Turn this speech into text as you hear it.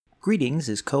Greetings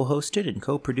is co-hosted and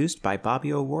co-produced by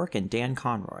Bobby O'Rourke and Dan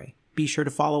Conroy. Be sure to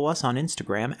follow us on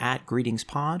Instagram at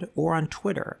GreetingsPod or on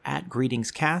Twitter at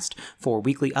GreetingsCast for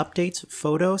weekly updates,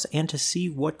 photos, and to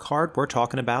see what card we're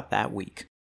talking about that week.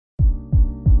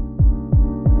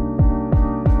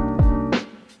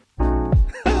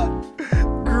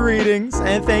 Greetings,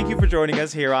 and thank you for joining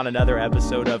us here on another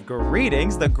episode of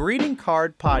Greetings, the Greeting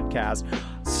Card Podcast.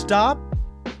 Stop,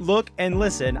 look, and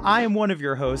listen. I am one of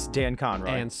your hosts, Dan Conroy.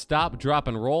 And stop, drop,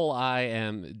 and roll. I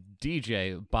am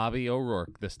DJ Bobby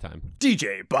O'Rourke this time.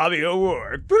 DJ Bobby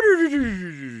O'Rourke.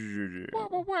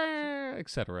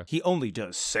 Etc. He only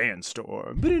does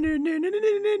Sandstorm.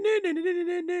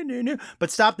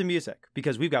 But stop the music,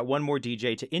 because we've got one more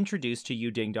DJ to introduce to you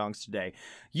ding-dongs today.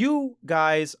 You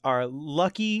guys are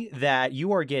lucky that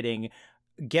you are getting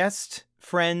guest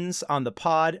friends on the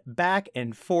pod back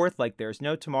and forth like there's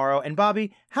no tomorrow. And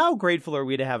Bobby, how grateful are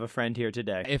we to have a friend here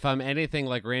today? If I'm anything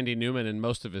like Randy Newman in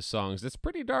most of his songs, it's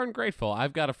pretty darn grateful.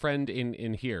 I've got a friend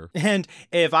in here. And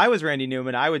if I was Randy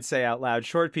Newman, I would say out loud,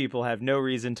 short people have no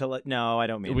reason to let... No, I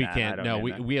don't mean we that. Can't. No,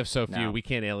 we have so few. No. We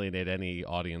can't alienate any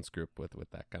audience group with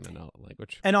that kind of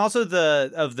language. And also,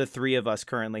 of the three of us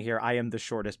currently here, I am the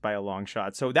shortest by a long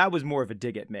shot. So that was more of a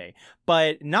dig at me.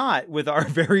 But not with our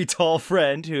very tall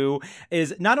friend, who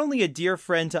is not only a dear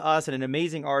friend to us and an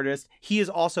amazing artist, he is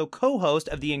also co-host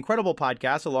of the incredible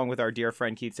podcast, along with our dear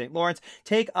friend Keith St. Lawrence,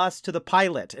 Take Us to the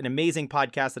Pilot, an amazing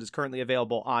podcast that is currently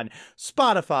available on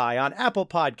Spotify, on Apple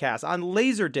Podcasts, on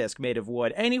Laserdisc Made of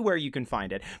Wood, anywhere you can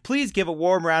find it. Please give a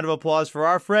warm round of applause for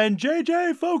our friend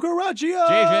JJ Focaraccio!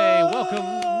 JJ, welcome!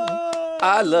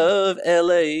 I love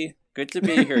LA. Good to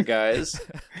be here, guys.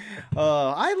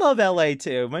 I love LA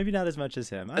too. Maybe not as much as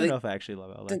him. I don't know if I actually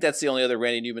love LA. I think that's the only other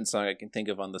Randy Newman song I can think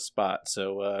of on the spot.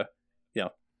 So,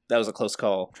 that was a close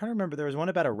call. I'm trying to remember. There was one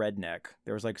about a redneck.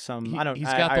 There was like some. He's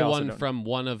got the one from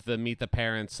one of the Meet the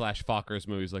Parents / Fockers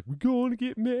movies. Like, we're gonna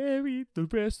get married. The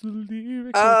rest of the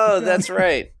lyrics. Oh, that's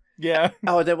right. Yeah.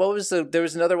 Oh, then what was there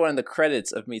was another one in the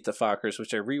credits of Meet the Fockers,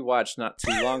 which I rewatched not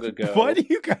too long ago. Why do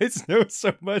you guys know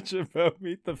so much about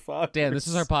Meet the Fockers? Dan, this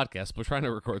is our podcast. We're trying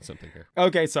to record something here.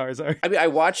 Okay, sorry. I mean, I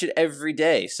watch it every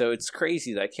day, so it's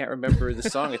crazy that I can't remember the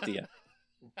song at the end.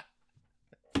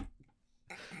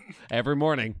 Every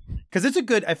morning. Because it's a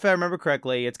good, if I remember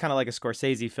correctly, it's kind of like a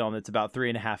Scorsese film that's about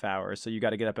 3.5 hours. So you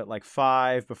got to get up at like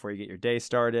 5 before you get your day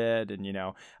started. And,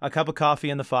 a cup of coffee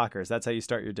and the Fockers. That's how you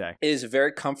start your day. It is a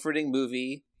very comforting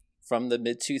movie from the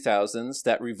mid-2000s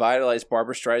that revitalized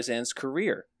Barbra Streisand's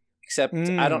career. Except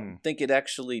I don't think it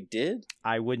actually did.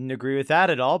 I wouldn't agree with that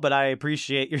at all, but I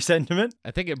appreciate your sentiment.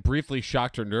 I think it briefly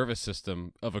shocked her nervous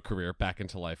system of a career back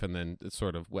into life, and then it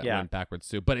sort of went backwards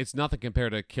too. But it's nothing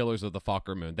compared to Killers of the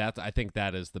Fokker Moon. I think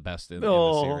that is the best in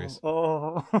the series.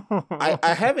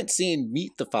 I haven't seen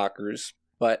Meet the Fockers,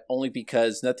 but only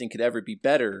because nothing could ever be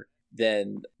better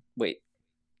than... Wait.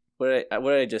 What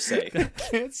did I just say? I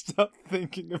can't stop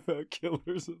thinking about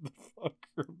Killers of the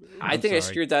Fokker Moon. I think I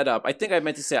screwed that up. I think I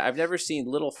meant to say I've never seen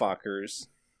Little Fockers.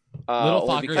 Little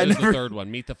Fockers is the third one.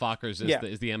 Meet the Fockers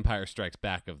is the Empire Strikes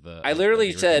Back of the... I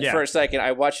literally said for a second,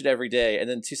 I watch it every day, and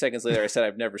then 2 seconds later I said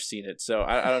I've never seen it, so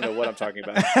I don't know what I'm talking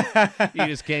about. You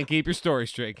just can't keep your story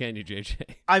straight, can you, JJ?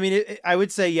 I mean, I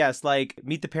would say yes, like,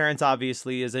 Meet the Parents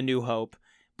obviously is A New Hope,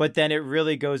 but then it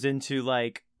really goes into,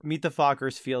 like, Meet the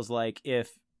Fockers feels like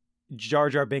if Jar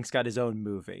Jar Binks got his own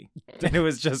movie, and it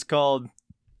was just called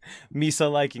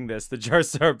Misa Liking This, the Jar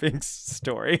Jar Binks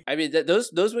story. I mean,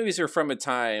 those movies are from a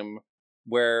time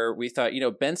where we thought,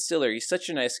 Ben Stiller, he's such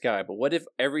a nice guy, but what if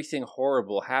everything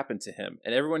horrible happened to him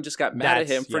and everyone just got mad at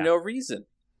him for no reason?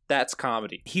 That's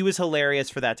comedy. He was hilarious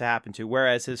for that to happen to,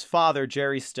 whereas his father,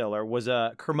 Jerry Stiller, was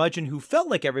a curmudgeon who felt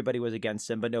like everybody was against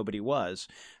him, but nobody was.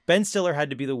 Ben Stiller had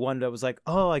to be the one that was like,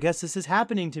 oh, I guess this is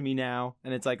happening to me now.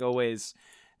 And it's like always...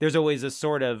 There's always a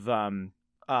sort of,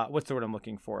 what's the word I'm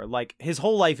looking for? Like, his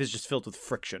whole life is just filled with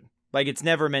friction. Like, it's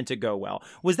never meant to go well.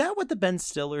 Was that what the Ben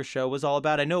Stiller show was all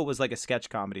about? I know it was like a sketch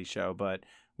comedy show, but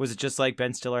was it just like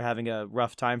Ben Stiller having a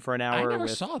rough time for an hour? I never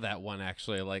saw that one,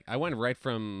 actually. Like, I went right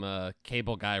from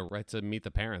Cable Guy right to Meet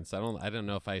the Parents. I don't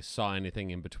know if I saw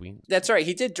anything in between. That's right.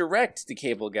 He did direct the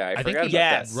Cable Guy. I think he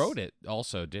wrote it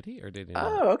also, did he? Or did he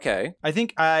not? Oh, okay. I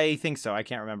think so. I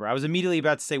can't remember. I was immediately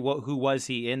about to say who was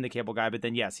he in the Cable Guy, but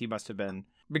then yes, he must have been,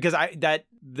 because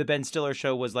the Ben Stiller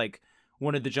show was like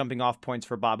one of the jumping off points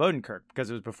for Bob Odenkirk,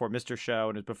 because it was before Mr. Show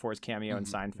and it was before his cameo in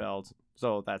Seinfeld.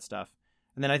 So that stuff.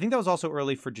 And then I think that was also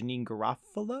early for Janine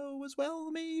Garofalo as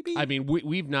well, maybe? I mean,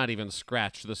 we've not even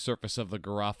scratched the surface of the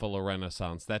Garofalo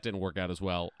Renaissance. That didn't work out as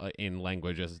well in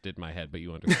language as it did in my head, but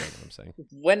you understand what I'm saying.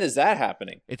 When is that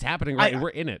happening? It's happening right we're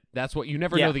in it. That's what, you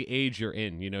never know the age you're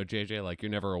in, JJ? Like,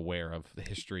 you're never aware of the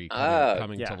history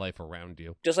coming to life around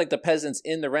you. Just like the peasants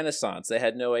in the Renaissance, they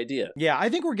had no idea. Yeah, I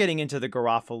think we're getting into the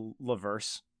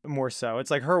Garofalo-verse. More so.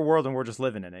 It's like her world and we're just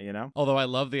living in it, Although I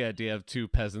love the idea of two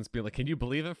peasants being like, can you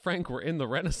believe it, Frank? We're in the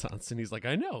Renaissance. And he's like,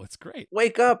 I know, it's great.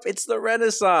 Wake up, it's the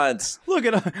Renaissance. Look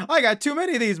I got too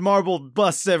many of these marble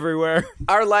busts everywhere.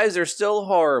 Our lives are still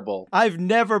horrible. I've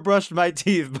never brushed my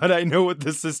teeth, but I know what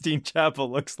the Sistine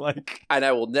Chapel looks like. And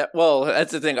I will well,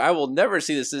 that's the thing. I will never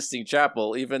see the Sistine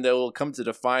Chapel, even though it will come to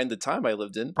define the time I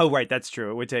lived in. Oh, right, that's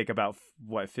true. It would take about,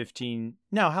 15?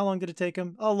 No, how long did it take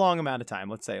him? A long amount of time,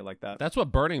 let's say it like that. That's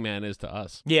what Burning Man is to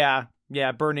us. Yeah,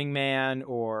 Burning Man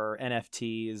or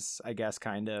NFTs, I guess,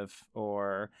 kind of.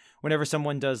 Or whenever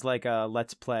someone does like a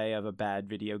Let's Play of a bad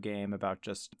video game about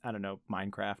just, I don't know,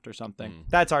 Minecraft or something.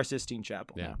 That's our Sistine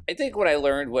Chapel. Yeah. I think when I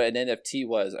learned what an NFT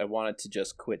was, I wanted to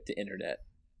just quit the internet.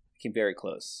 Came very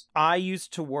close. I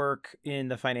used to work in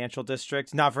the financial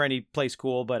district, not for any place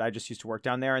cool, but I just used to work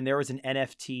down there. And there was an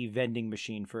NFT vending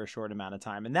machine for a short amount of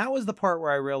time. And that was the part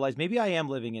where I realized maybe I am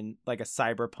living in like a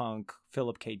cyberpunk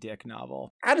Philip K. Dick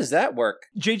novel. How does that work?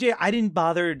 JJ, I didn't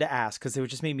bother to ask because it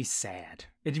just made me sad.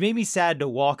 It made me sad to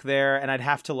walk there, and I'd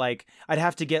have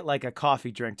to get like a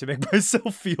coffee drink to make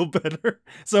myself feel better.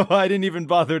 So I didn't even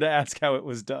bother to ask how it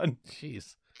was done.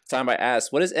 Jeez. Time I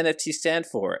asked, what does NFT stand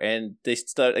for? And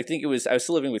I think I was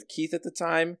still living with Keith at the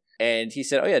time, and he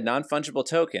said, oh yeah, non-fungible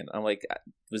token. I'm like,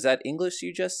 was that English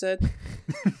you just said?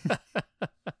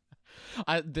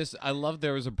 I love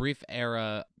there was a brief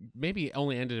era, maybe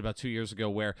only ended about 2 years ago,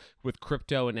 where with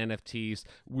crypto and NFTs,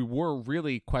 we were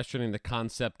really questioning the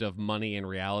concept of money in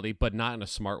reality, but not in a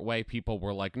smart way. People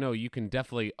were like, no, you can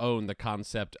definitely own the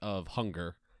concept of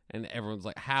hunger. And everyone's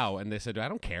like, how? And they said, I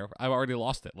don't care. I've already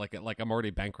lost it. Like I'm already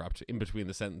bankrupt in between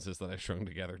the sentences that I strung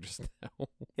together just now.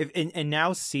 And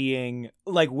now seeing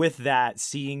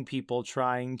people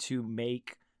trying to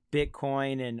make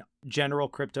Bitcoin and general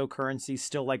cryptocurrency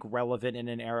still like relevant in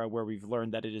an era where we've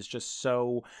learned that it is just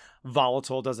so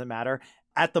volatile, doesn't matter.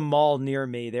 At the mall near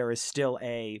me, there is still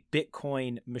a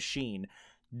Bitcoin machine.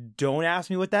 Don't ask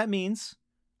me what that means.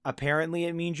 Apparently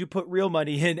it means you put real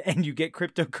money in and you get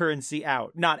cryptocurrency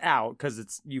out. Not out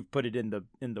because you've put it in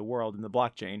the world, in the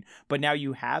blockchain, but now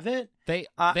you have it. They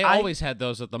always had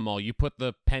those at the mall. You put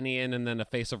the penny in and then a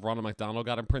face of Ronald McDonald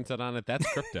got imprinted on it.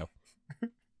 That's crypto.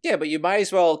 Yeah, but you might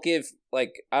as well give,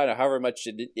 like, I don't know, however much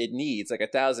it needs, like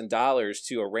 $1,000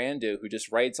 to a rando who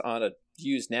just writes on a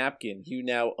used napkin, you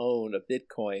now own a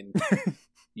Bitcoin.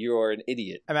 You're an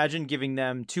idiot. Imagine giving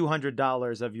them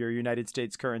 $200 of your United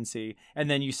States currency, and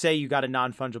then you say you got a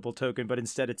non-fungible token, but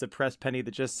instead it's a pressed penny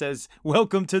that just says,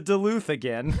 welcome to Duluth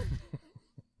again.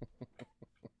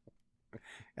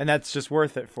 And that's just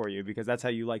worth it for you because that's how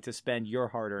you like to spend your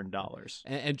hard-earned dollars.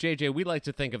 And JJ, we like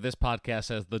to think of this podcast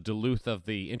as the Duluth of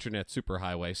the internet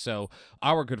superhighway. So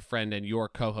our good friend and your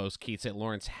co-host, Keith St.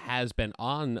 Lawrence, has been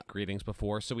on Greetings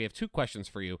before. So we have two questions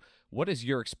for you. What is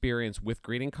your experience with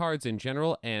greeting cards in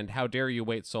general, and how dare you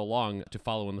wait so long to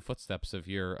follow in the footsteps of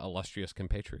your illustrious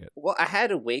compatriot? Well, I had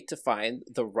to wait to find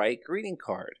the right greeting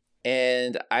card.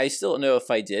 And I still don't know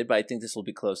if I did, but I think this will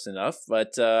be close enough.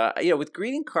 But, with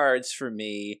greeting cards for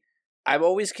me, I'm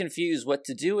always confused what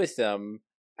to do with them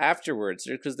afterwards.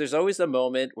 Because there's always a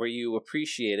moment where you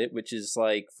appreciate it, which is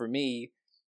like, for me,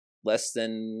 less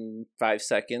than 5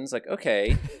 seconds. Like,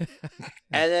 okay.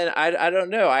 And then I don't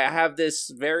know. I have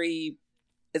this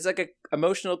it's like an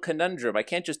emotional conundrum. I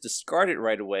can't just discard it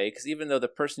right away because even though the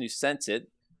person who sent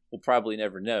it will probably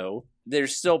never know,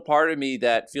 there's still part of me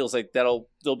that feels like there'll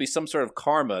be some sort of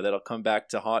karma that'll come back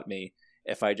to haunt me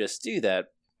if I just do that.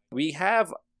 We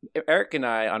have, Eric and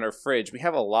I, on our fridge, we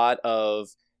have a lot of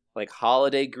like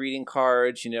holiday greeting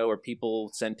cards, where people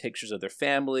send pictures of their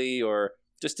family or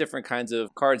just different kinds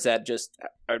of cards that just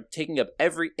are taking up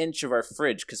every inch of our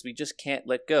fridge because we just can't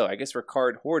let go. I guess we're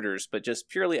card hoarders, but just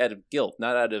purely out of guilt,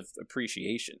 not out of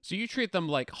appreciation. So you treat them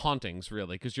like hauntings,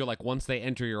 really, because you're like, once they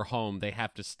enter your home, they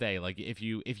have to stay. Like if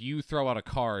you throw out a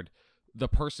card, the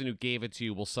person who gave it to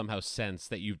you will somehow sense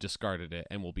that you've discarded it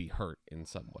and will be hurt in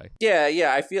some way.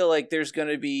 Yeah. I feel like there's going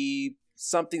to be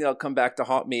something that'll come back to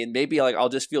haunt me, and maybe like I'll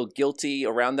just feel guilty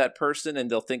around that person and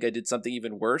they'll think I did something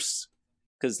even worse.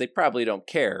 because they probably don't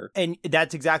care. And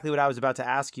that's exactly what I was about to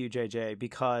ask you, JJ,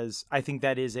 because I think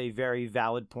that is a very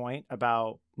valid point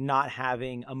about not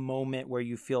having a moment where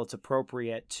you feel it's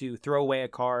appropriate to throw away a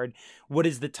card. What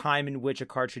is the time in which a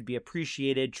card should be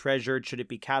appreciated, treasured? Should it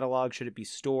be cataloged? Should it be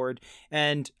stored?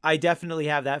 And I definitely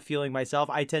have that feeling myself.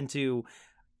 I tend to,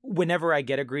 whenever I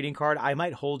get a greeting card, I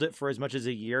might hold it for as much as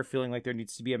a year, feeling like there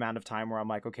needs to be an amount of time where I'm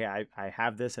like, okay, I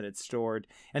have this and it's stored.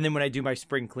 And then when I do my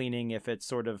spring cleaning, if it's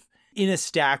sort of in a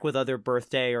stack with other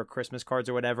birthday or Christmas cards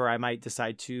or whatever, I might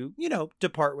decide to,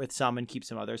 depart with some and keep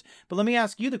some others. But let me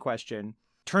ask you the question,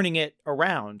 turning it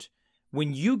around.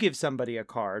 When you give somebody a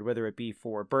card, whether it be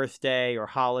for birthday or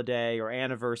holiday or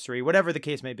anniversary, whatever the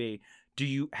case may be,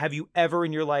 have you ever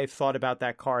in your life thought about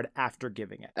that card after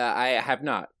giving it? I have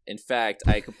not. In fact,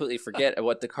 I completely forget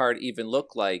what the card even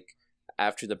looked like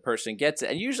after the person gets it.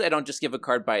 And usually I don't just give a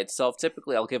card by itself.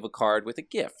 Typically I'll give a card with a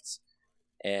gift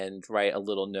and write a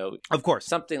little note. Of course.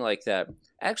 Something like that.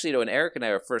 Actually, when Eric and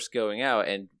I were first going out,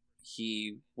 and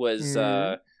he was...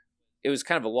 it was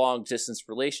kind of a long distance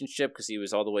relationship because he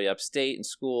was all the way upstate in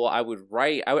school. I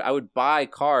would buy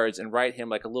cards and write him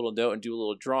like a little note and do a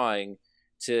little drawing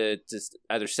to just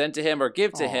either send to him or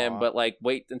give to him, but like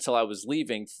wait until I was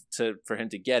leaving for him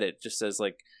to get it, just as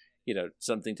like,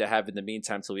 something to have in the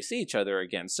meantime till we see each other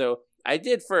again. So I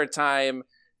did for a time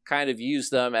kind of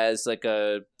use them as like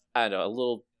a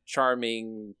little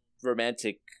charming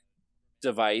romantic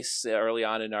device early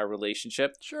on in our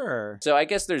relationship. Sure. So I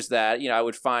guess there's that. I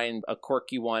would find a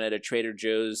quirky one at a Trader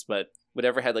Joe's, but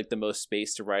whatever had like the most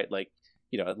space to write like,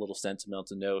 a little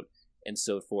sentimental note and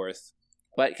so forth.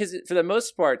 But because for the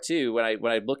most part too, when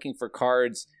I'm looking for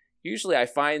cards, usually I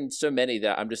find so many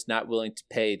that I'm just not willing to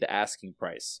pay the asking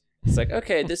price. It's like,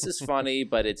 okay, this is funny,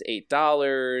 but it's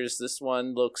 $8. This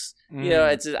one looks,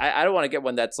 it's I don't want to get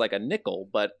one that's like a nickel,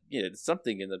 but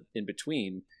something in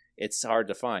between. It's hard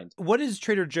to find. What is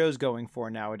Trader Joe's going for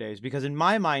nowadays? Because in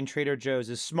my mind, Trader Joe's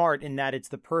is smart in that it's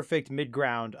the perfect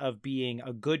mid-ground of being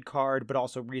a good card, but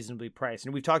also reasonably priced.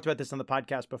 And we've talked about this on the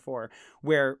podcast before,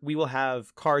 where we will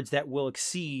have cards that will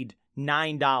exceed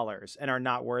 $9 and are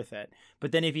not worth it.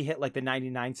 But then if you hit like the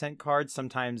 99-cent cards,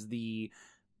 sometimes the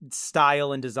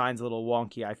style and design's a little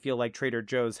wonky. I feel like Trader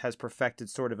Joe's has perfected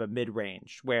sort of a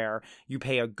mid-range where you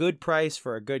pay a good price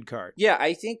for a good card. Yeah,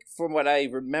 I think from what I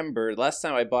remember, last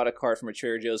time I bought a card from a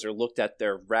Trader Joe's or looked at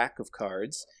their rack of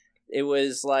cards, it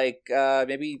was like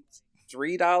maybe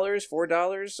 $3,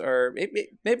 $4, or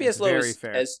maybe as low as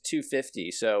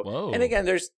 $2.50. So, whoa. And again,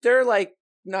 they're like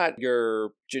not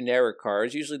your generic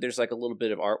cards. Usually there's like a little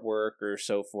bit of artwork or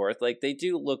so forth. Like they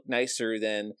do look nicer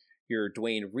than your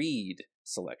Dwayne Reed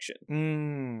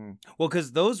selection. Well,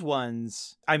 because those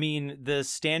ones, I mean, the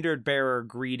standard bearer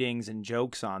greetings and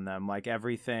jokes on them, like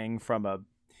everything from a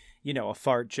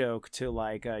fart joke to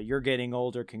like you're getting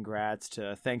older, congrats,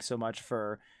 to thanks so much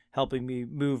for helping me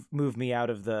move me out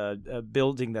of the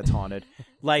building that's haunted.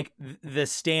 Like the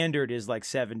standard is like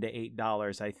 $7 to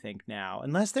 $8, I think now,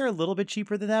 unless they're a little bit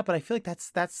cheaper than that. But I feel like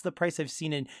that's the price I've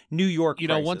seen in New York.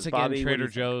 Prices. Once again, Bobby, Trader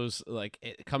Joe's, like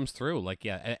it comes through. Like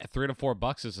 $3 to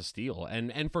 $4 is a steal,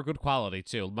 and for good quality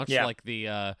too. Much like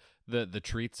the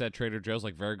treats at Trader Joe's,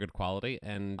 like very good quality,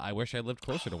 and I wish I lived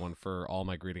closer to one for all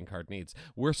my greeting card needs.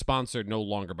 We're sponsored no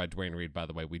longer by Dwayne Reed, by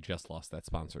the way. We just lost that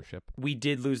sponsorship. We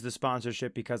did lose the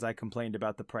sponsorship because I complained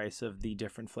about the price of the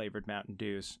different flavored Mountain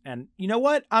Dews. And you know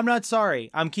what? I'm not sorry.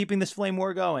 I'm keeping this flame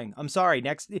war going. I'm sorry.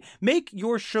 Next, make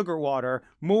your sugar water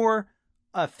more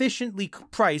efficiently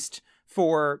priced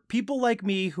for people like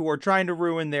me who are trying to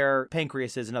ruin their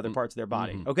pancreases and other parts of their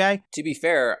body. Okay? To be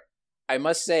fair, I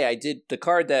must say I did the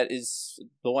card that is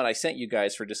the one I sent you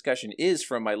guys for discussion is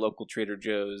from my local Trader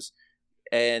Joe's.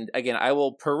 And again, I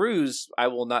will peruse. I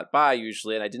will not buy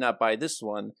usually, and I did not buy this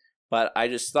one. But I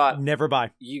just thought never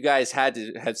buy. You guys had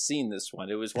to have seen this one.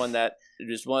 It was one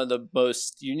of the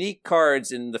most unique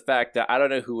cards in the fact that I don't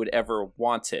know who would ever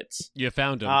want it. You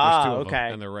found them. There's two of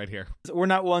them, and they're right here. We're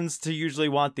not ones to usually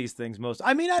want these things most.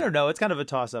 I mean, I don't know. It's kind of a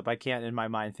toss-up. I can't in my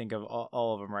mind think of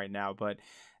all of them right now. But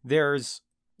there's...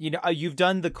 you've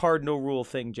done the cardinal rule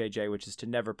thing, JJ, which is to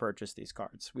never purchase these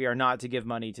cards. We are not to give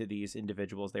money to these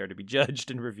individuals. They are to be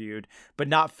judged and reviewed, but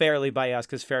not fairly by us,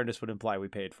 because fairness would imply we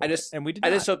paid for it. And we did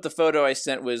not. I just hope the photo I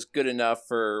sent was good enough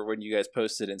for when you guys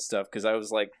posted and stuff, because I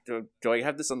was like, do I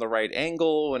have this on the right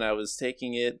angle when I was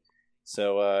taking it?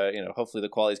 So, hopefully the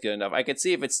quality's good enough. I could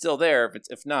see if it's still there.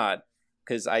 If not,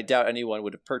 because I doubt anyone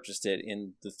would have purchased it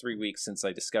in the 3 weeks since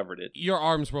I discovered it. Your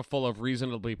arms were full of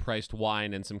reasonably priced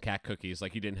wine and some cat cookies.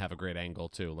 Like, you didn't have a great angle,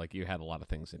 too. Like, you had a lot of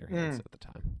things in your hands at the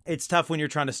time. It's tough when you're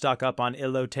trying to stock up on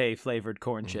elote flavored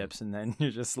corn chips, and then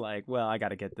you're just like, well, I got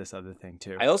to get this other thing,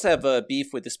 too. I also have a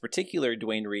beef with this particular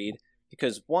Duane Reade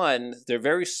because, one, their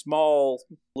very small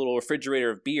little refrigerator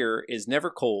of beer is never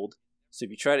cold. So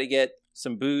if you try to get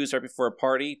some booze right before a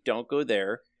party, don't go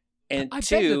there. And I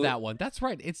two, bet that one. That's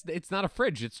right. It's not a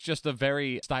fridge. It's just a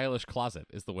very stylish closet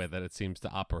is the way that it seems to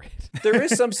operate. there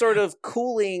is some sort of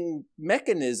cooling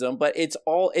mechanism, but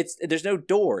there's no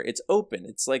door. It's open.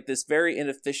 It's like this very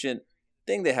inefficient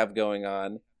thing they have going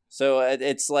on. So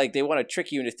it's like they want to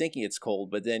trick you into thinking it's cold,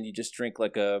 but then you just drink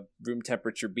like a room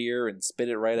temperature beer and spit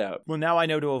it right out. Well, now I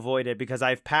know to avoid it because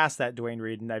I've passed that Duane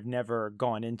Reade and I've never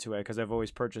gone into it because I've always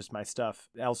purchased my stuff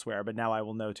elsewhere. But now I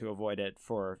will know to avoid it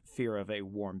for fear of a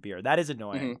warm beer. That is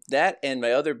annoying. Mm-hmm. That and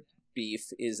my other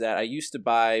beef is that I used to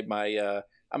buy my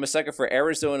I'm a sucker for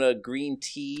Arizona green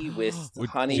tea with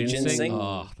honey ginseng.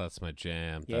 Oh, that's my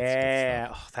jam. That's yeah.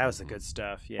 good stuff. That was the good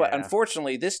stuff. Yeah. But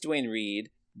unfortunately, this Duane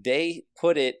Reade, they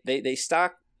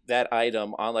stock that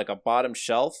item on like a bottom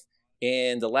shelf.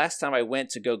 And the last time I went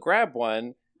to go grab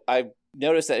one, I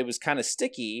noticed that it was kind of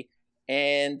sticky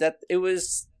and that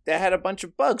that had a bunch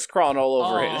of bugs crawling all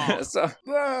over it. So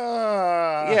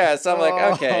I'm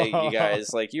like, okay, you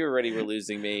guys, like you already were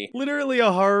losing me. Literally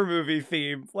a horror movie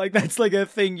theme. Like that's like a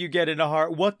thing you get in a horror.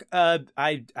 What?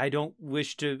 I don't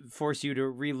wish to force you to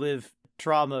relive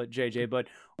trauma, JJ, but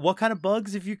what kind of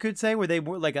bugs, if you could say, were they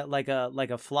more like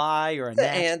a fly or a The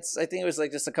gnat? ants. I think it was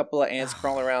like just a couple of ants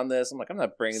crawling around this. I'm like, I'm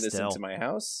not bringing this into my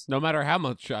house. No matter how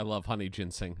much I love honey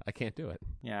ginseng, I can't do it.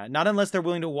 Yeah, not unless they're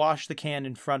willing to wash the can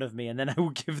in front of me, and then I will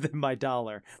give them my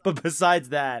 $1. But besides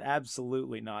that,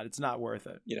 absolutely not. It's not worth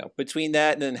it. You know, between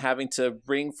that and then having to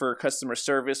ring for customer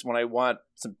service when I want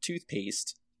some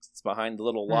toothpaste, it's behind the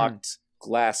little locked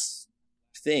glass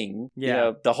thing. Yeah. You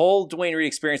know, the whole Duane Reade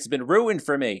experience has been ruined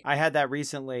for me. I had that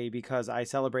recently because I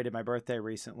celebrated my birthday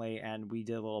recently and we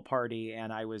did a little party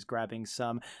and I was grabbing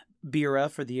some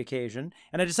bira for the occasion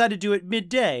and I decided to do it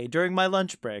midday during my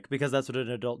lunch break because that's what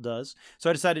an adult does. So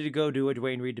I decided to go do a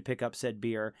Duane Reade to pick up said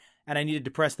beer and I needed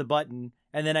to press the button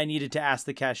and then I needed to ask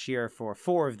the cashier for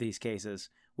 4 of these cases,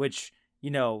 which,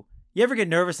 you know, you ever get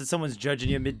nervous that someone's judging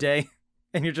you midday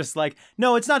and you're just like,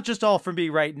 no, it's not just all for me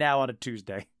right now on a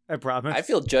Tuesday. I promise. I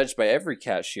feel judged by every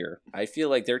cashier. I feel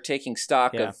like they're taking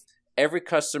stock of every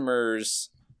customer's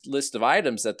list of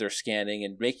items that they're scanning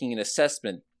and making an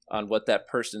assessment on what that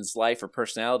person's life or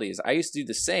personality is. I used to do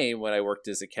the same when I worked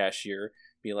as a cashier.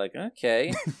 Be like,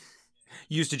 okay.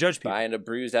 You used to judge people. Buying a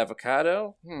bruised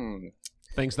avocado?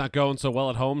 Things not going so well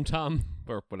at home, Tom?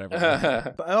 Or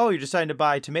whatever. Oh, you're deciding to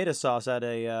buy tomato sauce at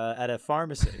a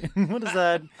pharmacy. What is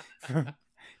that?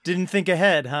 Didn't think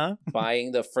ahead, huh?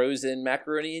 Buying the frozen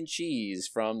macaroni and cheese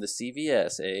from the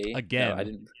CVS, eh? Again. No, I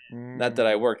didn't. Not that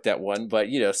I worked at one, but,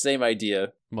 you know, same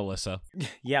idea. Melissa.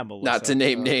 Yeah, Melissa. Not to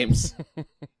name names.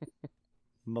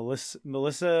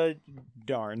 Melissa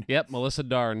Darn. Yep, Melissa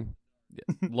Darn.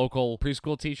 Local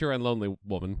preschool teacher and lonely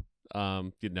woman.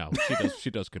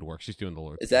 She does good work. She's doing the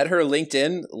Lord's Is that her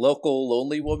LinkedIn? Local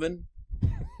lonely woman?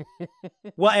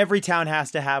 Well, every town has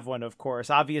to have one, of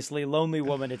course. Obviously, lonely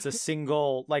woman, it's a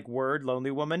single word, lonely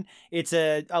woman. It's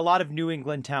a lot of New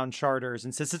England town charters.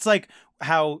 And since it's like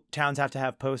how towns have to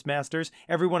have postmasters,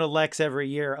 everyone elects every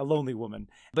year a lonely woman.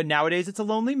 But nowadays it's a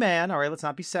lonely man. All right, let's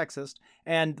not be sexist.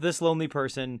 And this lonely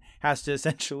person has to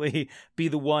essentially be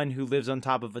the one who lives on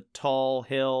top of a tall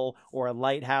hill or a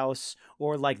lighthouse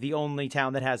or like the only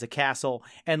town that has a castle.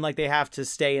 And like they have to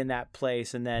stay in that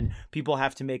place. And then people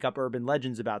have to make up urban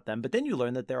legends about them. But then you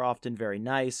learn that they're often very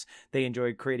nice. They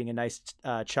enjoy creating a nice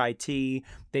chai tea.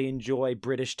 They enjoy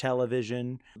British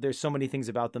television. There's so many things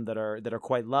about them that are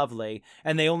quite lovely.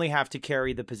 And they only have to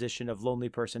carry the position of lonely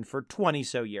person for 20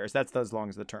 so years. That's as long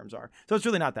as the terms are. So it's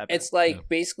really not that bad. It's like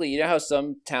basically, you know how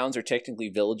some towns are technically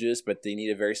villages, but they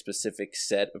need a very specific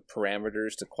set of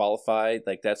parameters to qualify.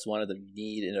 Like that's one of them. You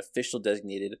need an official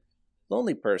designated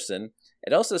lonely person.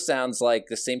 It also sounds like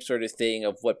the same sort of thing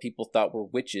of what people thought were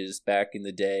witches back in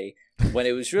the day, when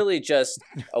it was really just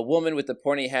a woman with a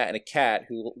pointy hat and a cat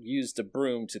who used a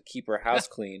broom to keep her house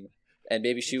clean. And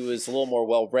maybe she was a little more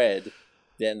well-read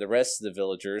then the rest of the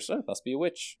villagers, must be a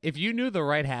witch. If you knew the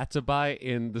right hat to buy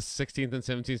in the 16th and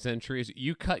 17th centuries,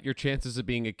 you cut your chances of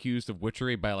being accused of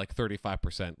witchery by like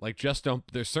 35%. Like, just don't.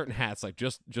 There's certain hats, like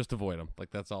just avoid them.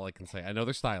 Like, that's all I can say. I know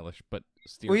they're stylish, but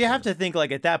well, you have to think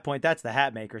like at that point, that's the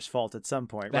hat maker's fault at some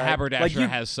point. The right? haberdasher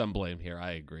has some blame here.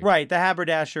 I agree. Right, the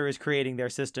haberdasher is creating their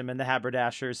system, and the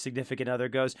haberdasher's significant other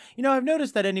goes, I've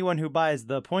noticed that anyone who buys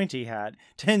the pointy hat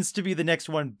tends to be the next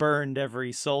one burned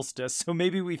every solstice. So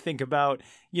maybe we think about,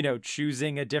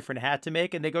 choosing a different hat to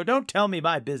make, and they go, don't tell me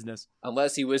my business.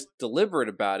 Unless he was deliberate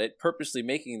about it, purposely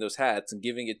making those hats and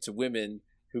giving it to women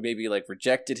who maybe like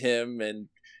rejected him and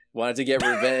wanted to get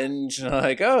revenge.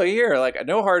 Like, oh, here, like,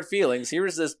 no hard feelings.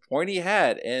 Here's this pointy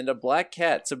hat and a black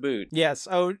cat to boot. Yes.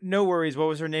 Oh, no worries. What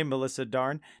was her name? Melissa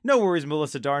Darn. No worries,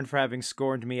 Melissa Darn, for having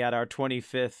scorned me at our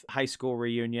 25th high school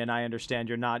reunion. I understand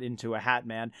you're not into a hat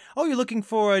man. Oh, you're looking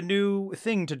for a new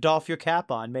thing to doff your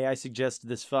cap on. May I suggest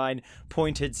this fine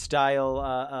pointed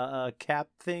style cap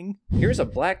thing? Here's a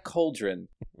black cauldron.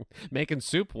 Making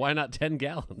soup? Why not 10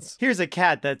 gallons? Here's a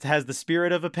cat that has the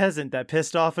spirit of a peasant that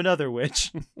pissed off another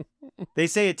witch. They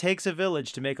say it takes a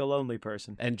village to make a lonely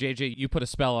person. And JJ, you put a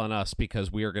spell on us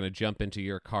because we are going to jump into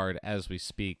your card as we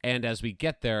speak. And as we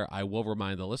get there, I will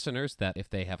remind the listeners that if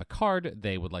they have a card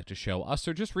they would like to show us,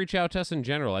 or just reach out to us in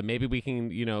general, and maybe we can,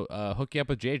 hook you up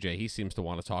with JJ. He seems to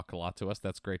want to talk a lot to us.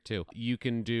 That's great too. You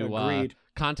can do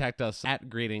contact us at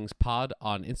GreetingsPod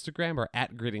on Instagram, or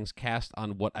at GreetingsCast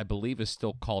on what I believe is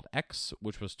still called X,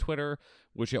 which was Twitter,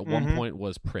 which at one point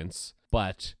was Prince,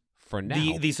 but for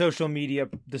now, the social media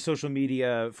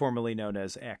formerly known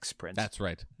as X Prince. That's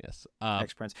right. Yes,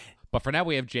 X Prince. But for now,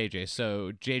 we have JJ.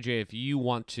 So JJ, if you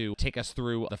want to take us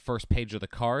through the first page of the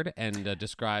card and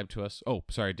describe to us. Oh,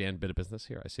 sorry, Dan, bit of business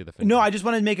here. I see the. No, I just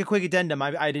wanted to make a quick addendum.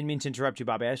 I didn't mean to interrupt you,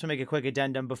 Bobby. I just want to make a quick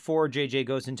addendum before JJ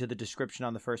goes into the description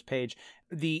on the first page.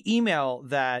 The email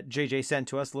that JJ sent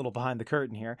to us, a little behind the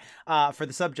curtain here, for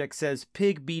the subject says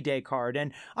Pig B-Day card,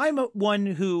 and I'm one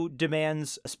who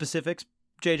demands specifics.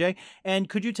 JJ, and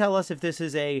could you tell us if this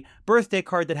is a birthday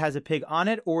card that has a pig on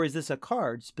it, or is this a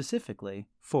card specifically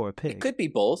for a pig? It could be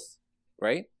both,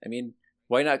 right? I mean,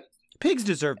 why not? Pigs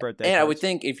deserve birthday cards. And I would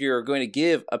think if you're going to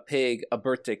give a pig a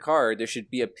birthday card, there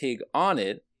should be a pig on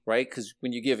it, right? Because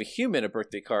when you give a human a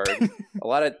birthday card, a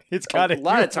lot of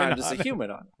times it's a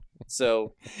human on it.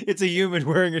 So it's a human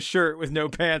wearing a shirt with no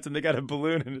pants, and they got a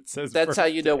balloon, and it says that's birthday. How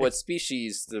you know what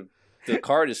species the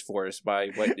card is for, is by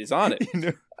what is on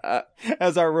it.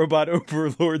 As our robot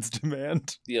overlords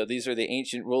demand. These are the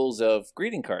ancient rules of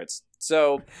greeting cards.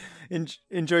 So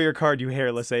enjoy your card, you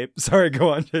hairless ape. Sorry, go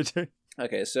on, JJ.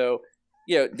 Okay, so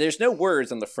there's no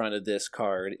words on the front of this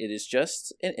card. It is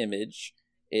just an image.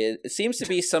 It seems to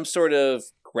be some sort of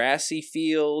grassy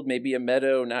field, maybe a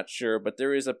meadow, not sure, but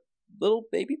there is a little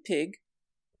baby pig.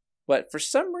 But for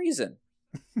some reason,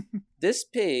 this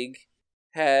pig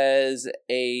has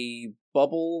a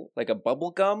bubble, like a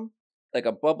bubble gum, like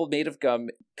a bubble made of gum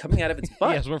coming out of its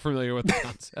butt. Yes, we're familiar with the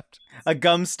concept. A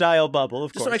gum-style bubble,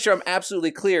 of course. Just to make sure I'm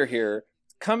absolutely clear here.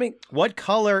 What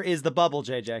color is the bubble,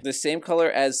 JJ? The same color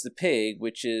as the pig,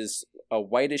 which is a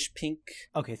whitish pink.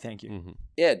 Okay, thank you. Mm-hmm.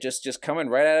 Yeah, just coming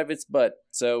right out of its butt.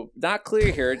 So not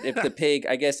clear here if the pig,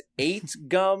 I guess, ate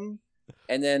gum,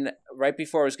 and then right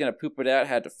before it was going to poop it out,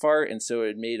 had to fart, and so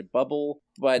it made a bubble.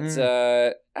 But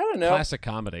I don't know. Classic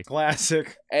comedy.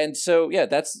 Classic. And so, yeah,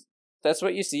 that's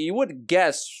what you see. You wouldn't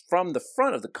guess from the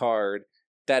front of the card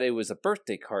that it was a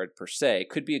birthday card per se. It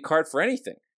could be a card for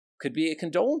anything. Could be a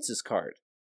condolences card,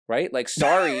 right? Like,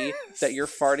 sorry that you're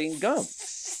farting gum.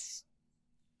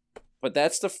 But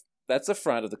that's the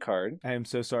front of the card. I am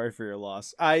so sorry for your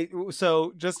loss.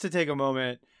 So just to take a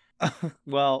moment,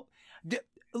 well,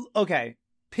 okay,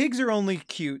 pigs are only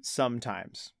cute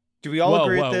sometimes. Do we all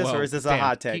agree with this, or is this a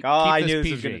hot take? I knew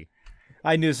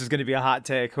this was going to be a hot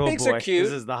take. Oh, pigs boy, are cute.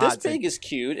 This is the hot take. This pig is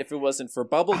cute if it wasn't for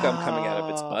bubble gum coming out of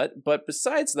its butt. But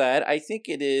besides that, I think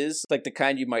it is like the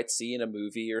kind you might see in a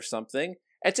movie or something.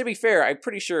 And to be fair, I'm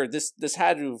pretty sure this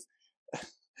had to.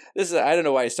 This is, I don't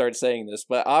know why I started saying this,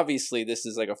 but obviously this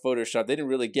is like a Photoshop. They didn't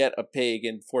really get a pig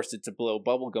and force it to blow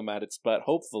bubblegum out its butt,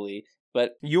 hopefully.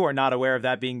 But you are not aware of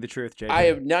that being the truth, JJ. I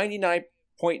am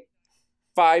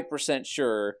 99.5%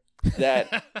 sure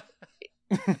that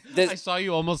I saw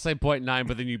you almost say 0.9,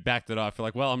 but then you backed it off. You're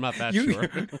like, well, I'm not that sure.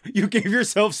 You gave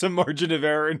yourself some margin of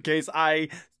error in case I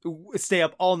stay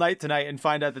up all night tonight and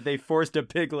find out that they forced a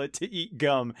piglet to eat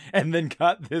gum and then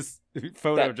got this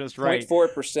photo that just right.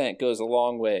 0.4% goes a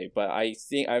long way, but I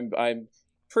think I'm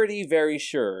pretty very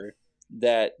sure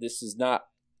that this is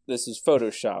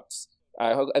photoshopped.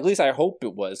 At least I hope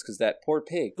it was, because that poor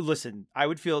pig. Listen, I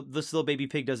would feel this little baby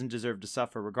pig doesn't deserve to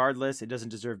suffer regardless. It doesn't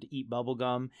deserve to eat bubble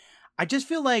gum. I just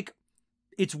feel like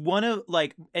it's one of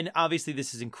like, and obviously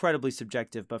this is incredibly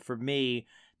subjective, but for me,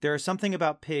 there is something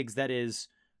about pigs that is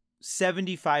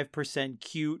 75%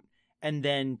 cute and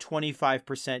then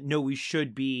 25%, no, we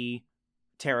should be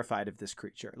terrified of this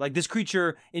creature. Like, this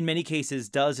creature in many cases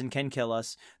does and can kill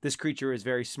us. This creature is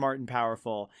very smart and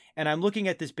powerful. And I'm looking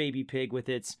at this baby pig with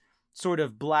its sort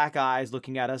of black eyes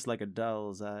looking at us like a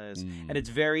doll's eyes. And its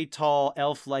very tall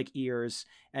elf-like ears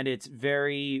and its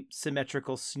very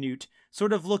symmetrical snoot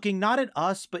sort of looking not at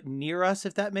us, but near us,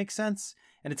 if that makes sense.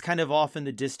 And it's kind of off in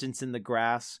the distance in the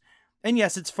grass. And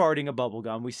yes, it's farting a bubble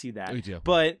gum. We see that. We do.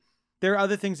 But there are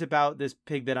other things about this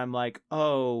pig that I'm like,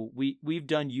 oh, we've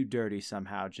done you dirty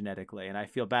somehow genetically. And I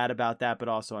feel bad about that, but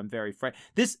also I'm very frightened.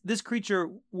 This creature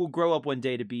will grow up one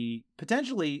day to be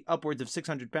potentially upwards of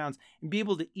 600 pounds and be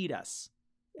able to eat us.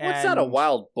 Well, it's not a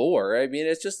wild boar. I mean,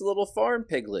 it's just a little farm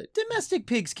piglet. Domestic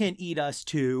pigs can eat us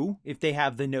too, if they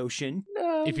have the notion.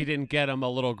 No. If you didn't get him a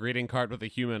little greeting card with a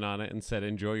human on it and said,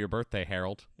 "Enjoy your birthday,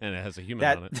 Harold," and it has a human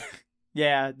on it.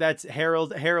 Yeah, that's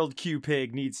Harold Q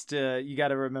Pig needs to, you got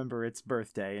to remember its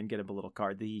birthday and get him a little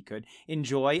card that he could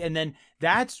enjoy. And then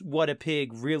that's what a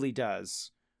pig really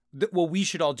does. What we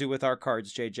should all do with our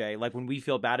cards, JJ, like when we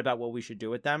feel bad about what we should do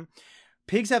with them.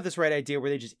 Pigs have this right idea where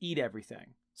they just eat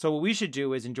everything. So what we should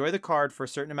do is enjoy the card for a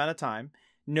certain amount of time,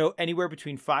 anywhere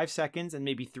between 5 seconds and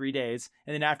maybe 3 days.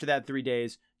 And then after that 3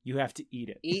 days, you have to eat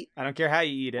it. I don't care how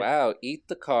you eat it. Wow, eat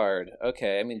the card.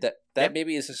 Okay, I mean, that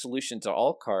maybe is a solution to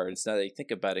all cards now that you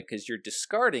think about it, because you're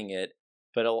discarding it,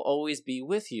 but it'll always be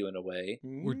with you in a way.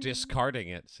 We're discarding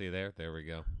it. See there? There we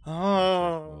go.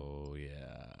 Oh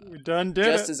yeah. We done did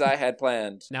Just it. as I had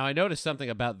planned. Now, I noticed something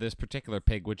about this particular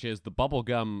pig, which is the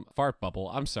bubblegum fart bubble.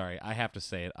 I'm sorry, I have to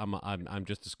say it. I'm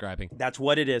just describing. That's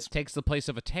what it is. Takes the place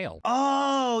of a tail.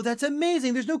 Oh, that's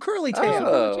amazing. There's no curly tail.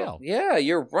 Oh, yeah,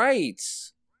 you're right.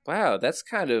 Wow, that's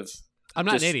kind of... I'm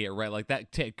not an idiot, right? Like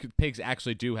that, pigs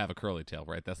actually do have a curly tail,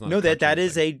 right? That's not no, that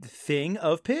is a thing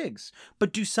of pigs.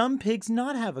 But do some pigs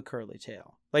not have a curly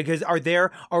tail? Like,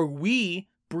 are we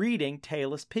breeding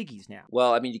tailless piggies now?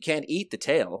 Well, I mean, you can't eat the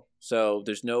tail, so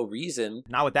there's no reason.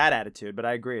 Not with that attitude, but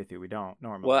I agree with you. We don't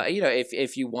normally. Well, you know,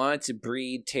 if you want to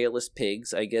breed tailless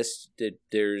pigs, I guess that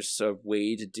there's a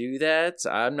way to do that.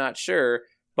 I'm not sure.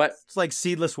 But it's like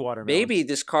seedless watermelon. Maybe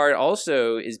this card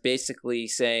also is basically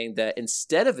saying that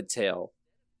instead of a tail,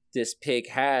 this pig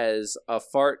has a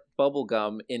fart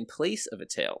bubblegum in place of a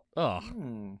tail.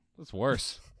 Oh, that's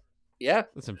worse. Yeah.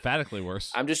 That's emphatically worse.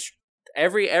 I'm just...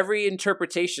 Every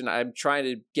interpretation I'm trying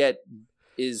to get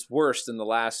is worse than the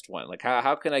last one. Like,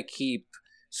 how can I keep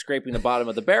scraping the bottom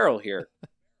of the barrel here?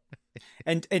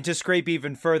 And to scrape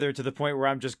even further to the point where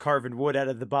I'm just carving wood out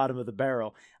of the bottom of the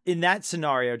barrel. In that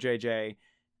scenario, JJ...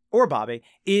 or Bobby,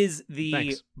 is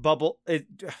the bubble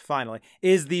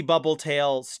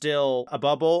tail still a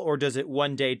bubble, or does it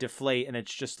one day deflate and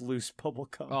it's just loose bubble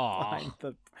gum behind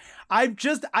the...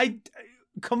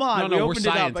 Come on. No, we're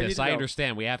scientists. I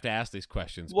understand. We have to ask these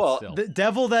questions. Well, still. The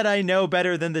devil that I know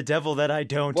better than the devil that I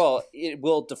don't. Well, it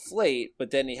will deflate,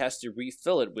 but then he has to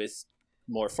refill it with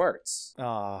more farts.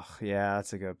 Oh, yeah,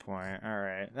 that's a good point. All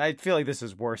right. I feel like this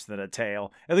is worse than a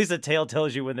tail. At least a tail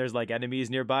tells you when there's like enemies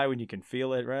nearby, when you can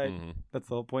feel it, right? Mm-hmm. That's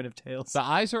the whole point of tails. The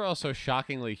eyes are also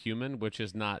shockingly human, which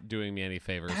is not doing me any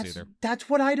favors either. That's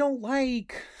what I don't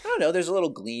like. I don't know. There's a little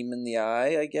gleam in the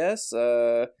eye, I guess.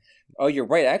 Oh, you're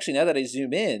right. Actually, now that I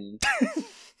zoom in,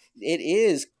 it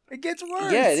is. It gets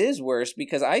worse. Yeah, it is worse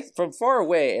because from far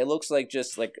away, it looks like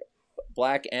just like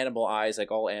black animal eyes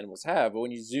like all animals have, but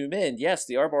when you zoom in, yes,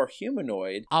 they are more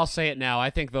humanoid. I'll say it now, I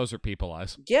think those are people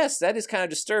eyes. Yes, that is kind of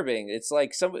disturbing. It's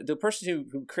like the person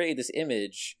who created this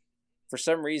image for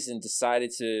some reason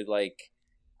decided to, like,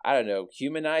 I don't know,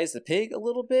 humanize the pig a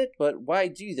little bit, but why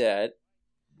do that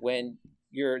when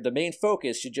the main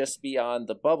focus should just be on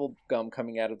the bubble gum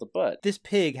coming out of the butt? This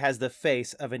pig has the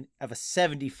face of a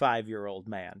 75-year-old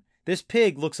man. This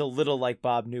pig looks a little like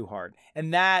Bob Newhart,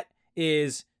 and that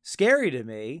is scary to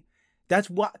me. That's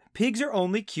why pigs are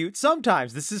only cute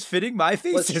sometimes. This is fitting my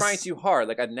thesis. Well, it's trying too hard.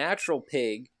 Like, a natural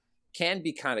pig can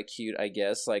be kind of cute, I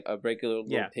guess, like a regular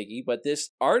little piggy, but this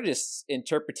artist's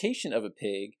interpretation of a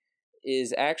pig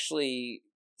is actually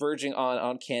verging on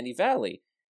Uncanny Valley.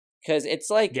 Because it's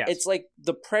like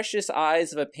the precious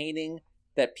eyes of a painting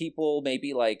that people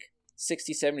maybe like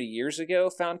 60, 70 years ago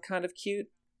found kind of cute,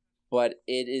 but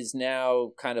it is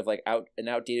now kind of like an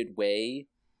outdated way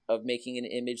of making an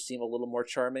image seem a little more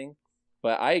charming.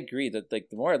 But I agree that, like,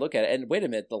 the more I look at it, and wait a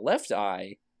minute, the left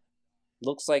eye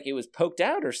looks like it was poked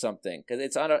out or something because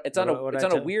it's on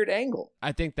a weird angle.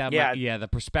 I think that the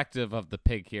perspective of the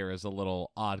pig here is a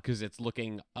little odd because it's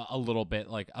looking a little bit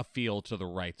like a field to the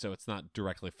right, so it's not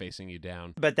directly facing you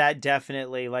down. But that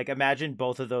definitely, like, imagine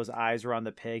both of those eyes were on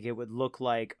the pig. It would look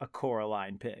like a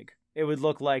Coraline pig. It would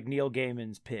look like Neil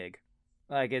Gaiman's pig.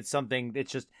 Like, it's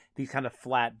just these kind of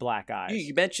flat black eyes.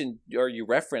 You mentioned or you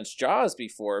referenced Jaws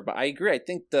before, but I agree. I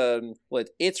think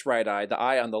its right eye, the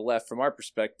eye on the left from our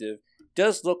perspective,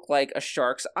 does look like a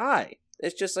shark's eye.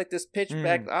 It's just like this pitch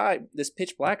black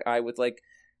eye with like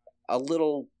a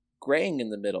little graying in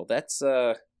the middle. That's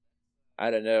I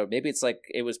don't know. Maybe it's like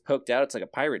it was poked out. It's like a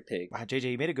pirate pig. Wow,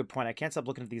 JJ, you made a good point. I can't stop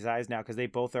looking at these eyes now because they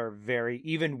both are very,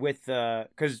 even with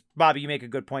because Bobby, you make a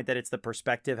good point that it's the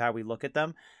perspective, how we look at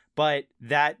them. But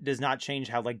that does not change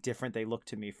how like different they look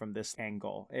to me from this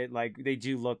angle. It like they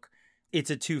do look. It's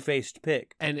a two-faced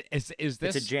pig. And is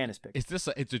this? It's a Janus pig.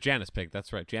 It's a Janus pig.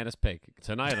 That's right, Janus pig.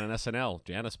 Tonight on SNL,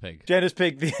 Janus pig. Janus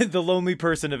pig, the lonely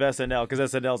person of SNL,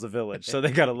 because SNL's a village, so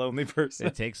they got a lonely person.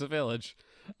 It takes a village.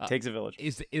 Takes a village.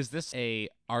 Is this a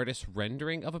artist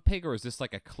rendering of a pig, or is this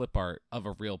like a clip art of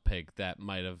a real pig that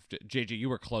might have? JJ, you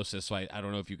were closest, so I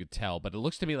don't know if you could tell, but it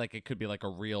looks to me like it could be like a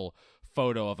real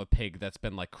photo of a pig that's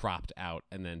been like cropped out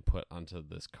and then put onto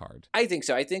this card. I think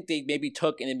so. I think they maybe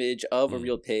took an image of a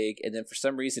real pig and then for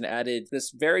some reason added this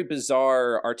very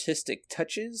bizarre artistic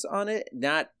touches on it,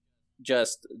 not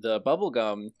just the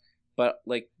bubblegum, but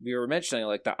like we were mentioning,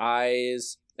 like the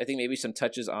eyes. I think maybe some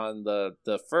touches on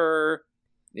the fur,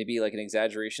 maybe like an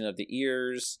exaggeration of the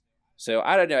ears. So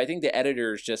I don't know. I think the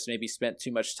editors just maybe spent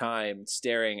too much time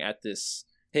staring at this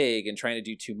pig and trying to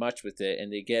do too much with it,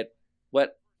 and they get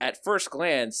what at first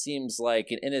glance seems like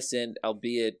an innocent,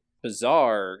 albeit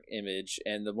bizarre image,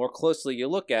 and the more closely you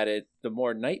look at it, the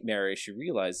more nightmarish you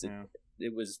realize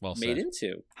it was made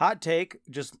into. Hot take,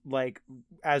 just like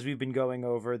as we've been going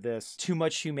over this too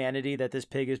much humanity that this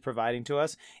pig is providing to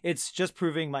us, it's just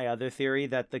proving my other theory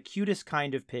that the cutest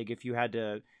kind of pig, if you had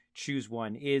to choose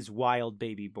one, is wild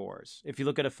baby boars. If you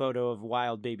look at a photo of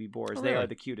wild baby boars, they are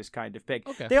the cutest kind of pig.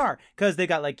 Okay. They are, because they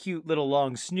got like cute little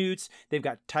long snoots. They've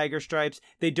got tiger stripes.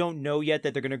 They don't know yet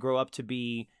that they're going to grow up to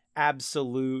be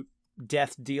absolute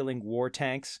death-dealing war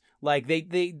tanks. Like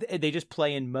they just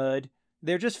play in mud.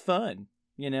 They're just fun.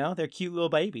 You know, they're cute little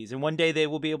babies, and one day they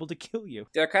will be able to kill you.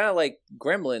 They're kind of like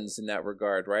gremlins in that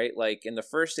regard, right? Like in the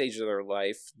first stage of their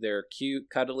life, they're cute,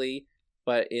 cuddly,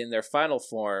 but in their final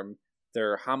form,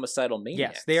 they're homicidal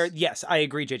maniacs. Yes, they are. Yes, I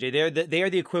agree, JJ. They are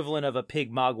the equivalent of a pig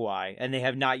mogwai, and they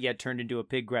have not yet turned into a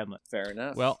pig gremlin. Fair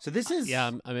enough. Well, so this is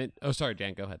oh, sorry,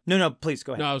 Dan, go ahead. No, please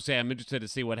go ahead. No, I was saying I'm interested to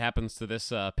see what happens to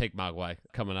this pig mogwai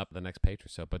coming up the next page or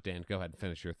so. But Dan, go ahead and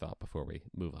finish your thought before we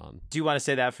move on. Do you want to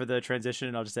say that for the transition,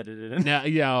 and I'll just edit it in?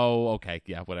 Okay,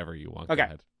 yeah, whatever you want. Okay, go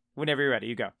ahead. Whenever you're ready,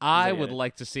 you go. I would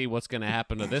like to see what's going to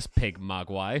happen to this pig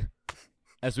mogwai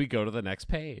as we go to the next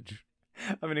page.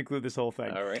 I'm going to include this whole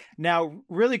thing. All right. Now,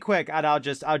 really quick, and I'll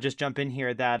just jump in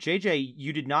here that JJ,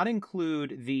 you did not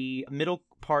include the middle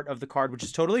part of the card, which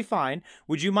is totally fine.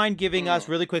 Would you mind giving us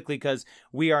really quickly, because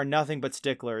we are nothing but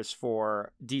sticklers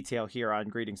for detail here on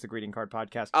Greetings, the Greeting Card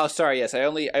Podcast. Oh, sorry. Yes, I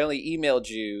only emailed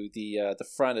you the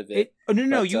front of it.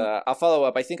 I'll follow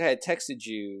up. I think I had texted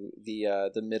you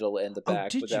the middle and the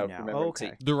back without remembering.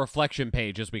 Okay. The reflection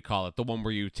page, as we call it, the one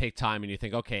where you take time and you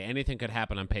think, okay, anything could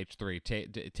happen on page 3.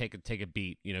 Take a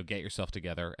beat, get yourself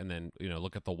together, and then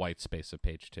look at the white space of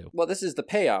page 2. Well, this is the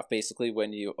payoff basically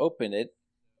when you open it.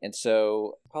 And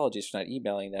so, apologies for not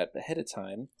emailing that ahead of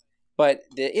time. But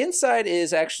the inside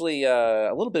is actually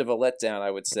a little bit of a letdown,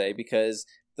 I would say, because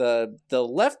the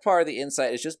left part of the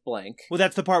inside is just blank. Well,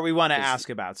 that's the part we want to ask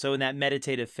about. So in that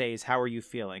meditative phase, how are you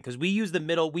feeling? Because we use the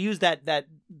middle, we use that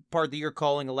part that you're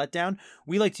calling a letdown.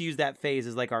 We like to use that phase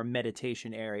as like our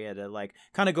meditation area to like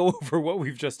kind of go over what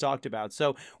we've just talked about.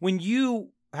 So when you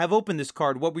have opened this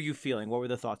card, what were you feeling? What were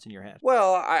the thoughts in your head?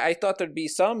 Well, I thought there'd be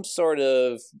some sort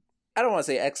of, I don't want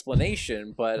to say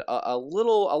explanation, but a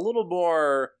little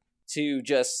more to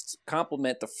just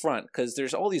complement the front, because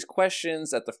there's all these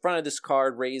questions that the front of this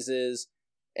card raises,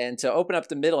 and to open up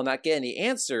the middle and not get any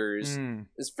answers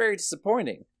is very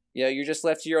disappointing. You're just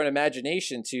left to your own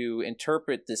imagination to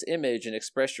interpret this image and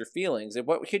express your feelings. And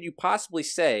what could you possibly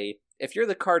say if you're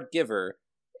the card giver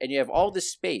and you have all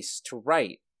this space to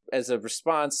write as a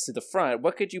response to the front?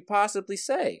 What could you possibly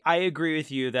say? I agree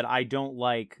with you that I don't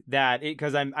like that,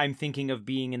 because I'm thinking of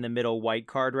being in the middle white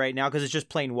card right now, because it's just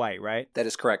plain white, right? That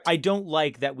is correct. I don't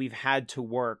like that we've had to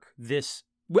work this.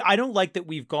 I don't like that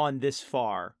we've gone this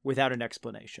far without an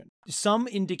explanation. Some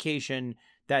indication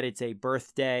that it's a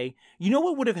birthday. You know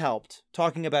what would have helped,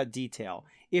 talking about detail,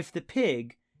 if the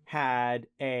pig had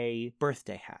a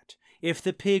birthday hat. if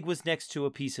the pig was next to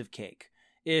a piece of cake,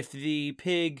 if the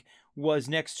pig was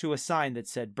next to a sign that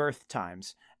said birth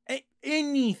times,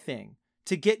 anything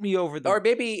to get me over the... Or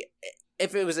maybe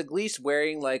if it was at least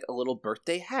wearing like a little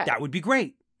birthday hat. That would be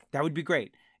great. That would be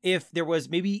great. If there was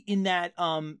maybe in that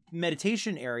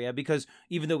meditation area, because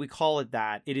even though we call it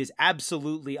that, it is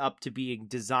absolutely up to being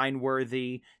design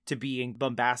worthy, to being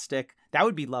bombastic. That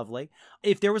would be lovely.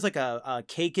 If there was like a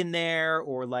cake in there,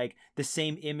 or like the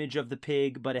same image of the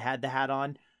pig, but it had the hat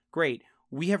on, great.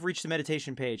 We have reached the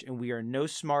meditation page, and we are no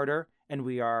smarter, and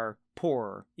we are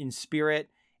poorer in spirit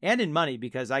and in money,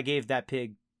 because I gave that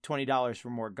pig $20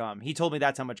 for more gum. He told me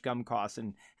that's how much gum costs.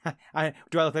 And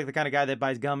do I look like the kind of guy that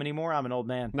buys gum anymore? I'm an old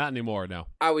man. Not anymore, no.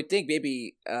 I would think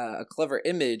maybe a clever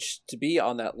image to be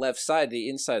on that left side, the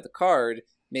inside of the card,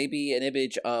 maybe an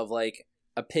image of like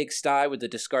a pigsty with a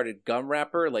discarded gum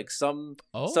wrapper, like some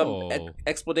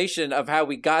explanation of how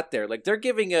we got there. Like they're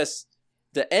giving us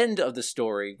the end of the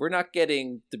story. We're not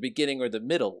getting the beginning or the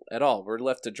middle at all. We're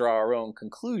left to draw our own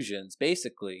conclusions,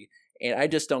 basically. And I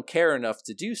just don't care enough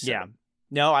to do so. Yeah.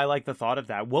 No, I like the thought of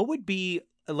that. What would be,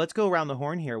 let's go around the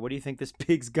horn here. What do you think this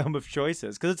pig's gum of choice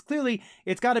is? Because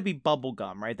it's got to be bubble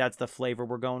gum, right? That's the flavor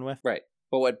we're going with. Right.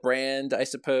 But what brand, I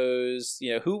suppose,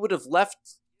 who would have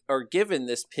left or given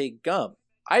this pig gum?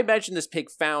 I imagine this pig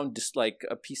found just like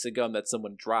a piece of gum that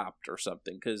someone dropped or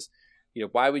something. Because,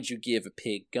 why would you give a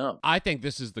pig gum? I think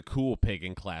this is the cool pig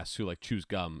in class who like chews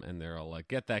gum, and they're all like,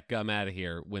 "Get that gum out of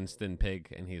here, Winston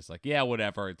Pig." And he's like, "Yeah,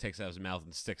 whatever." It takes it out of his mouth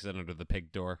and sticks it under the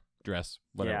pig door. Dress,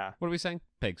 whatever. Yeah. What are we saying?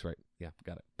 Pigs, right? Yeah,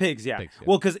 got it. Pigs, yeah. Pigs, yeah.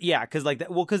 Well, because like that.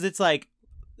 Well, because it's like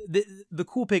the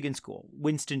cool pig in school,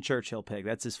 Winston Churchill Pig.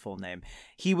 That's his full name.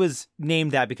 He was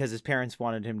named that because his parents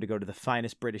wanted him to go to the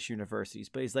finest British universities.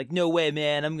 But he's like, no way,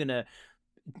 man. I'm gonna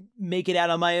make it out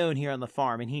on my own here on the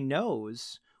farm. And he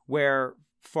knows where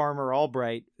Farmer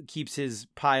Albright keeps his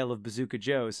pile of Bazooka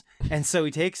Joes. And so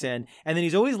he takes in, and then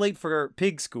he's always late for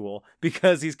pig school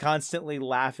because he's constantly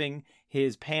laughing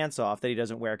his pants off that he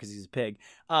doesn't wear because he's a pig,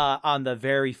 on the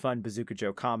very fun Bazooka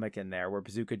Joe comic in there, where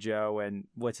Bazooka Joe and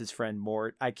what's his friend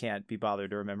Mort, I can't be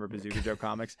bothered to remember Bazooka Joe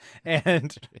comics,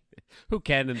 and who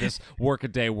can in this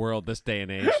workaday world, this day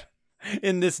and age?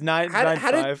 In this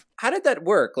 995. How did that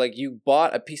work? Like, you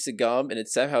bought a piece of gum and it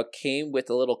somehow came with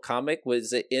a little comic.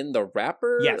 Was it in the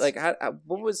wrapper? Yes. Like,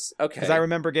 what was... Okay. Because I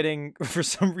remember getting, for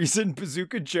some reason,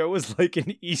 Bazooka Joe was like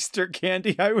an Easter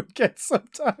candy I would get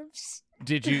sometimes.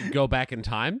 Did you go back in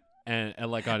time and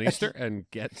like on Easter and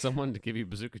get someone to give you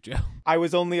Bazooka Joe? I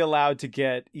was only allowed to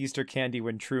get Easter candy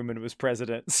when Truman was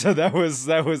president, so that was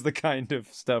the kind of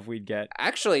stuff we'd get.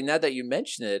 Actually, now that you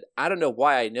mention it, I don't know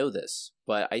why I know this,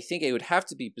 but I think it would have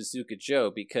to be Bazooka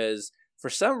Joe, because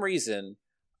for some reason,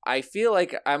 I feel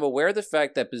like I'm aware of the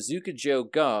fact that Bazooka Joe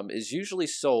gum is usually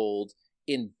sold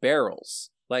in barrels.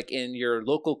 Like in your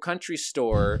local country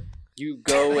store, you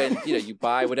go and you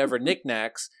buy whatever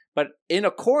knickknacks, but in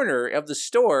a corner of the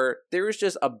store, there is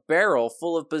just a barrel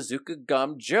full of Bazooka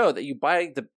Gum Joe that you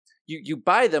buy you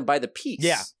buy them by the piece.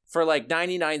 Yeah. For like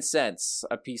 99 cents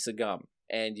a piece of gum,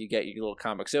 and you get your little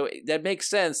comic. So that makes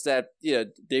sense that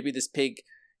maybe this pig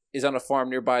is on a farm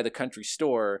nearby the country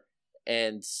store,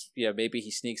 and maybe he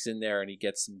sneaks in there and he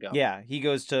gets some gum. Yeah, he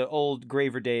goes to old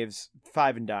Graver Dave's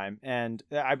 5 and Dime, and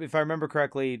if I remember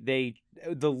correctly,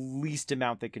 the least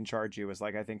amount they can charge you is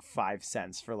like, I think 5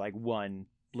 cents for like one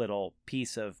little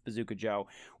piece of Bazooka Joe,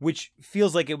 which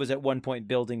feels like it was at one point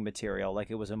building material,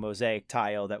 like it was a mosaic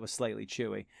tile that was slightly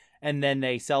chewy, and then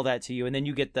they sell that to you, and then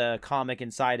you get the comic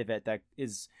inside of it that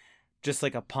is just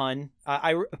like a pun.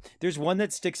 There's one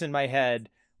that sticks in my head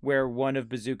where one of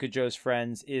Bazooka Joe's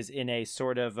friends is in a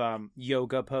sort of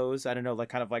yoga pose. I don't know, like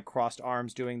kind of like crossed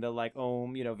arms doing the like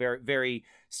Om, very, very,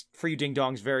 for you ding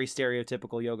dongs, very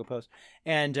stereotypical yoga pose.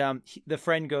 And the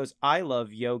friend goes, "I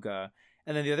love yoga."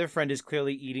 And then the other friend is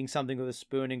clearly eating something with a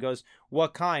spoon and goes,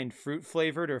 "What kind? Fruit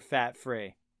flavored or fat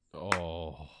free?"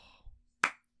 Oh.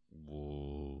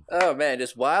 Whoa. Oh man,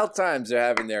 just wild times they're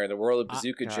having there in the world of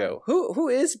Bazooka Joe. Who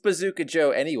is Bazooka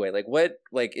Joe anyway? Like, what?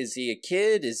 Like, is he a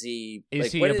kid? Is he a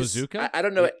bazooka? I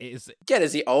don't know.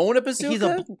 Does he own a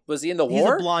bazooka? Was he in the war? He's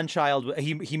a blonde child.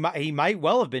 He might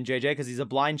well have been JJ, because he's a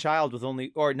blind child with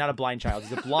only, or not a blind child.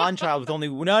 He's a blonde child with only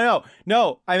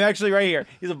no. I'm actually right here.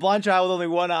 He's a blonde child with only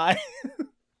one eye.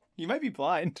 He might be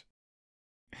blind.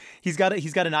 He's got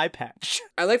an eye patch.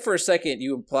 I like for a second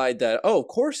you implied that, of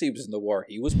course he was in the war.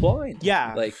 He was blind.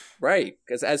 Yeah. Like, right.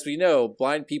 Because as we know,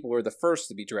 blind people were the first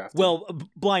to be drafted. Well,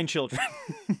 blind children.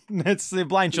 That's the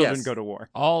blind children go to war.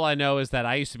 All I know is that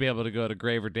I used to be able to go to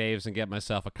Graver Dave's and get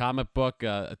myself a comic book,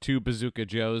 2 Bazooka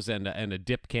Joes, and a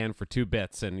dip can for 2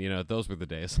 bits. And, those were the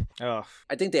days. Oh.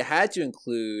 I think they had to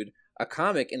include a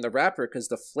comic in the wrapper because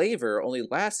the flavor only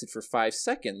lasted for 5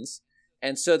 seconds.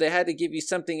 And so they had to give you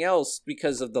something else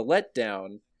because of the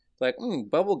letdown. Like,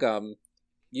 bubble gum,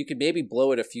 you could maybe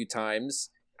blow it a few times.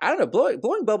 I don't know,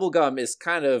 blowing bubble gum is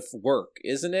kind of work,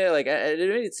 isn't it? Like, it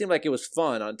made it seem like it was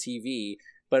fun on TV.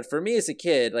 But for me as a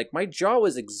kid, like, my jaw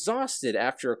was exhausted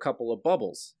after a couple of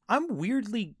bubbles. I'm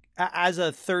weirdly, as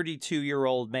a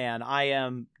 32-year-old man, I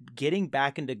am getting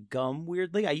back into gum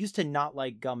weirdly. I used to not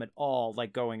like gum at all,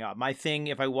 like, growing up. My thing,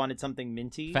 if I wanted something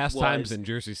minty, Fast times in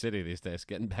Jersey City these days,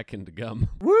 getting back into gum.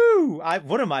 Woo!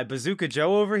 What am I, Bazooka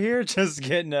Joe over here? Just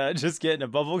getting a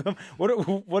bubble gum.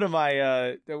 What am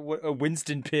I, a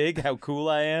Winston Pig? How cool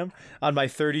I am on my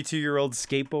 32-year-old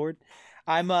skateboard.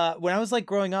 I'm when I was like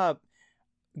growing up,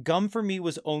 gum for me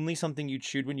was only something you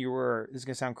chewed when you were, this is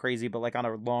gonna sound crazy, but like on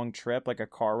a long trip, like a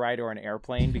car ride or an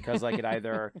airplane, because like it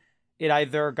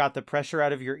either got the pressure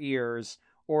out of your ears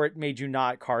or it made you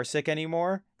not car sick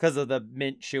anymore because of the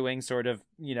mint chewing sort of,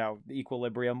 you know, the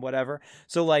equilibrium, whatever.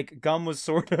 So like gum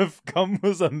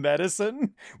was a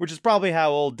medicine, which is probably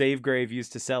how old Dave Grave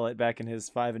used to sell it back in his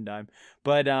Five and Dime.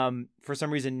 But for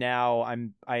some reason now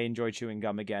I enjoy chewing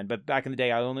gum again. But back in the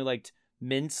day I only liked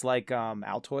mints like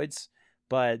Altoids.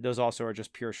 But those also are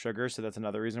just pure sugar, so that's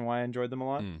another reason why I enjoyed them a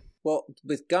lot. Well,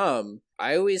 with gum,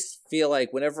 I always feel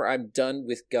like whenever I'm done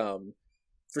with gum,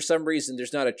 for some reason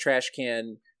there's not a trash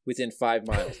can within 5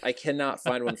 miles. I cannot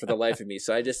find one for the life of me.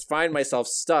 So I just find myself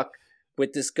stuck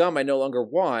with this gum I no longer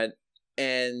want.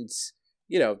 And,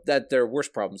 you know, that there are worse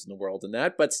problems in the world than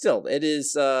that. But still, it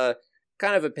is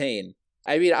kind of a pain.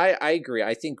 I mean, I agree.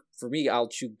 I think for me, I'll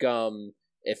chew gum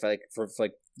if for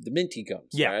the minty gums.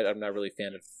 Yeah. Right? I'm not really a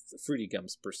fan of fruity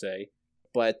gums per se.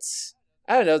 But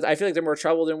I don't know. I feel like they're more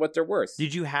trouble than what they're worth.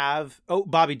 Did you have... Oh,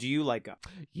 Bobby, do you like gum?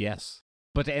 Yes.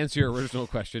 But to answer your original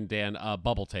question, Dan,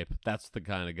 bubble tape. That's the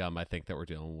kind of gum I think that we're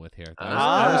dealing with here.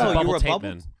 I was a you were a tape bubble?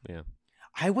 man. Yeah.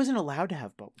 I wasn't allowed to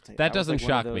have bubble tape. That I was, doesn't like,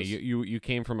 one of shock me. those- You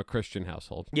came from a Christian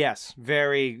household. Yes,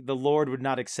 very. The Lord would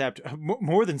not accept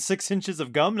more than 6 inches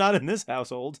of gum. Not in this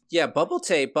household. Yeah, bubble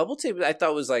tape. Bubble tape I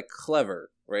thought was like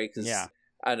clever, right? Because Yeah.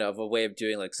 I don't know, of a way of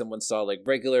doing like someone saw like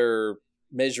regular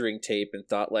measuring tape and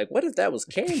thought like, what if that was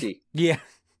candy? Yeah.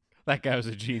 That guy was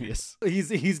a genius.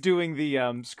 He's doing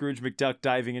the Scrooge McDuck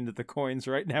diving into the coins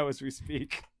right now as we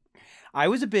speak. I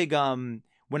was a big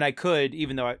when I could,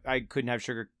 even though I couldn't have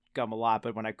sugar gum a lot,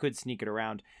 but when I could sneak it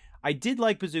around, I did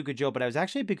like Bazooka Joe, but I was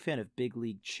actually a big fan of Big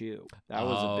League Chew. That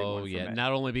was a big one for me.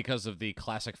 Not only because of the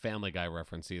classic Family Guy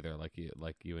reference either, like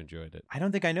you enjoyed it. I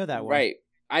don't think I know that one. Right.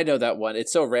 I know that one.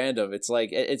 It's so random. It's like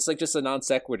just a non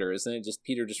sequitur, isn't it? Just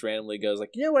Peter just randomly goes like,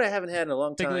 you know what I haven't had in a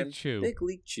long time? Big League Chew. Big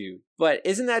League Chew. But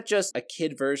isn't that just a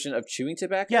kid version of chewing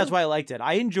tobacco? Yeah, that's why I liked it.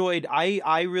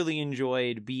 I really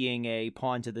enjoyed being a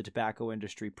pawn to the tobacco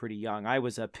industry pretty young. I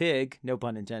was a pig, no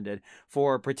pun intended,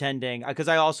 for pretending, because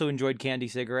I also enjoyed candy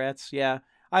cigarettes. Yeah.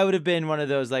 I would have been one of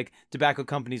those like tobacco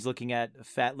companies looking at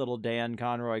fat little Dan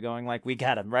Conroy going like, we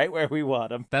got him right where we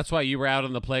want him. That's why you were out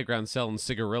on the playground selling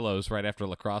cigarillos right after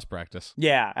lacrosse practice.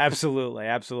 Yeah, absolutely.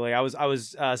 Absolutely. I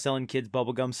was selling kids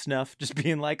bubblegum snuff, just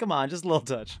being like, come on, just a little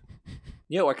touch.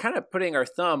 You know, we're kind of putting our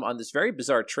thumb on this very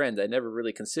bizarre trend I never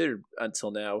really considered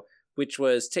until now, which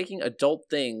was taking adult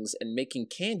things and making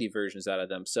candy versions out of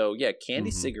them. So yeah,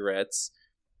 candy cigarettes,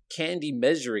 candy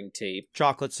measuring tape,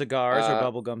 chocolate cigars or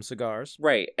bubblegum cigars,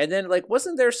 right? And then like,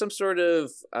 wasn't there some sort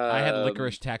of I had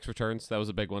licorice tax returns. That was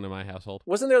a big one in my household.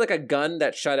 Wasn't there like a gun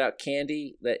that shot out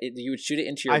candy that you would shoot it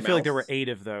into your mouth? I feel like there were 8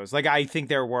 of those. Like, I think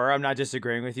there were. I'm not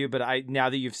disagreeing with you, but now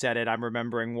that you've said it, I'm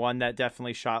remembering one that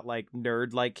definitely shot like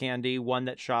nerd like candy, one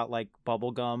that shot like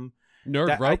bubblegum.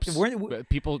 Ropes.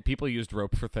 People used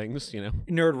rope for things, you know.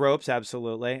 Nerd ropes,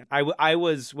 absolutely. I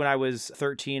was, when I was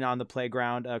 13 on the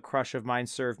playground, a crush of mine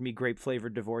served me grape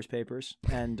flavored divorce papers,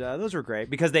 and those were great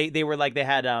because they were like, they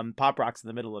had Pop Rocks in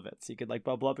the middle of it, so you could like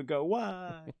bubble up and go,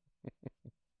 why?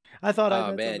 I thought.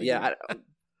 Oh man, yeah.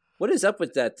 What is up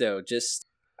with that though? Just,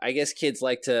 I guess kids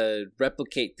like to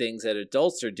replicate things that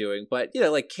adults are doing, but you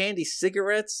know, like candy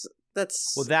cigarettes. I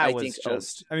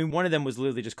mean, one of them was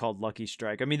literally just called Lucky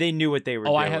Strike. I mean, they knew what they were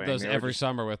doing. I had those every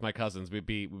summer with my cousins. We'd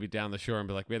be down the shore and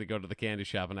be like, we had to go to the candy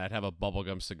shop, and I'd have a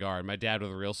bubblegum cigar. And my dad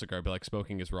with a real cigar would be like,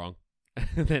 smoking is wrong.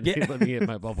 And then he'd let me get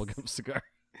my bubblegum cigar.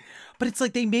 But it's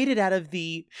like they made it out of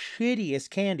the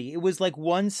shittiest candy. It was like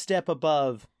one step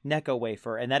above Necco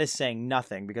wafer, and that is saying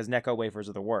nothing because Necco wafers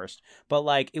are the worst. But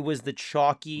like it was the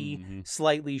chalky,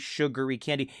 slightly sugary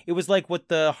candy. It was like what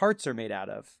the hearts are made out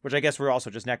of, which I guess were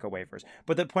also just Necco wafers.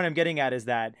 But the point I'm getting at is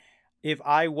that if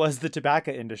I was the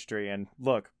tobacco industry, and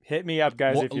look, hit me up,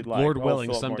 guys, if you'd like. Lord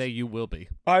willing, someday you will be.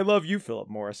 I love you, Philip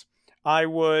Morris. I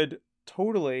would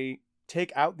totally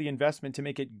take out the investment to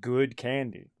make it good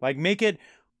candy. Like, make it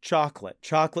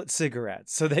chocolate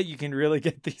cigarettes, so that you can really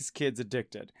get these kids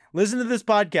addicted. Listen to this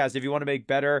podcast if you want to make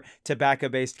better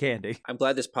tobacco-based candy. I'm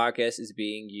glad this podcast is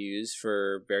being used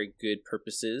for very good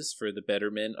purposes for the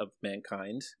betterment of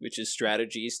mankind, which is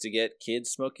strategies to get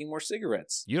kids smoking more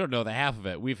cigarettes. You don't know the half of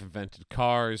it. We've invented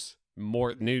cars,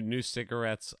 more new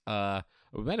cigarettes.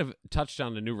 We might have touched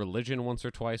on a new religion once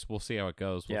or twice. We'll see how it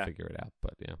goes. We'll figure it out.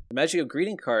 But yeah, The magic of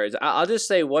greeting cards. I'll just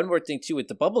say one more thing too with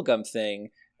the bubblegum thing.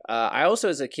 I also,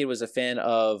 as a kid, was a fan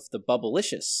of the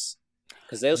Bubblicious,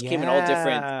 because those came in all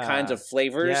different kinds of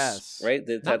flavors, right?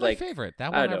 That not had, my favorite.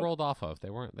 That one I know. rolled off of.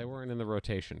 They weren't in the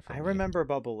rotation for me. I remember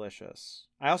Bubblicious.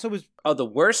 I also was... Oh, the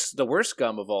worst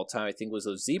gum of all time, I think, was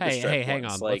those zebra stripe Hey, hang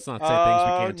on. ones. Let's not say things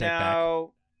we can't take back.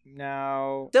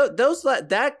 No.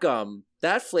 That gum,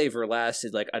 that flavor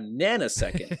lasted like a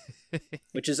nanosecond,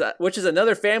 which is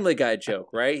another Family Guy joke,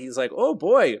 right? He's like, oh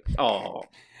boy, oh.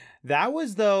 That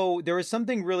was, though, there was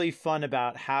something really fun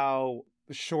about how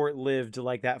short-lived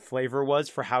like that flavor was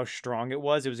for how strong it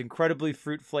was. It was incredibly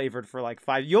fruit flavored for like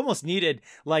 5. You almost needed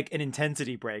like an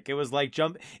intensity break. It was like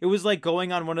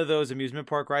going on one of those amusement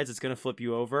park rides that's going to flip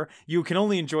you over. You can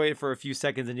only enjoy it for a few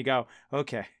seconds and you go,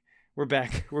 okay, we're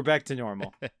back to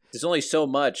normal. There's only so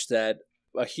much that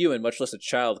a human, much less a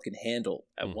child, can handle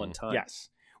at one time. Yes.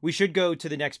 We should go to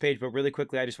the next page, but really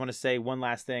quickly, I just want to say one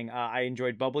last thing. I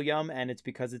enjoyed Bubble Yum, and it's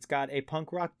because it's got a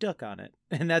punk rock duck on it.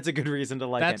 And that's a good reason to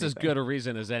like it. That's as good a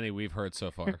reason as any we've heard so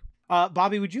far.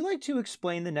 Bobby, would you like to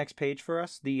explain the next page for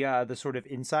us, the sort of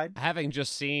inside? Having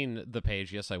just seen the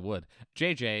page, yes, I would.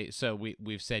 JJ, so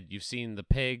we've said you've seen the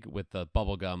pig with the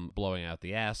bubble gum blowing out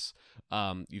the ass.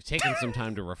 You've taken some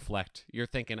time to reflect. You're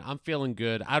thinking, I'm feeling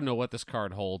good. I don't know what this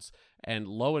card holds. And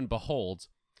lo and behold,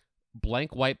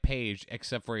 blank white page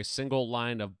except for a single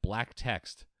line of black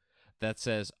text that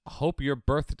says, hope your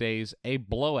birthday's a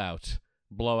blowout.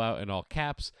 Blowout in all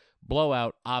caps.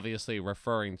 Blowout obviously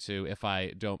referring to, if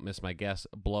I don't miss my guess,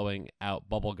 blowing out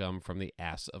bubblegum from the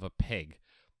ass of a pig.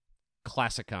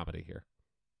 Classic comedy here.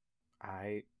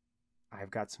 I've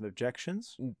got some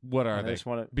objections. What are they? I just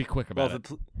want to be quick about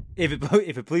it. If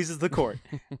it pleases the court.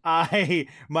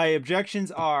 My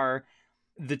objections are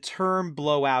the term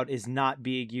blowout is not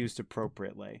being used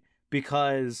appropriately,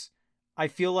 because I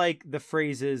feel like the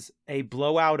phrases a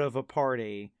blowout of a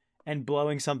party and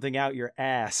blowing something out your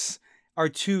ass are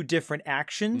two different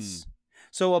actions.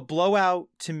 So a blowout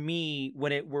to me,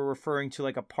 when we're referring to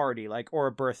like a party, like, or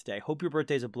a birthday, hope your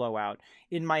birthday's a blowout,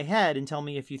 in my head, and tell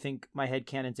me if you think my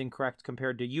headcanon's incorrect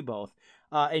compared to you both,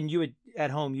 and you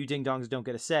at home, you ding-dongs don't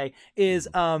get a say, is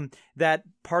that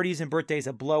parties and birthdays,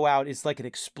 a blowout is like an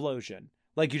explosion.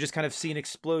 Like, you just kind of see an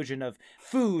explosion of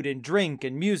food and drink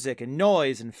and music and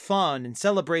noise and fun and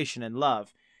celebration and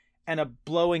love. And a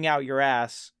blowing out your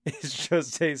ass is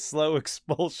just a slow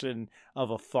expulsion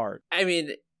of a fart. I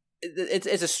mean, it's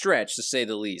a stretch, to say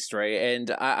the least, right?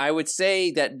 And I would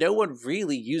say that no one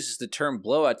really uses the term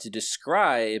blowout to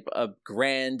describe a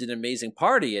grand and amazing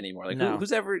party anymore. Like, no.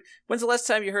 When's the last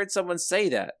time you heard someone say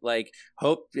that? Like,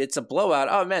 hope it's a blowout.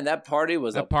 Oh man, that party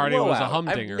was a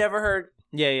humdinger. I've never heard.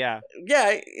 Yeah.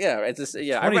 It's just,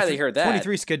 I'd rather hear that.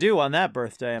 23 skidoo on that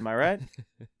birthday, am I right?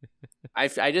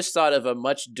 I just thought of a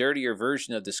much dirtier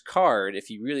version of this card if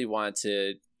you really want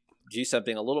to do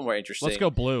something a little more interesting. Let's go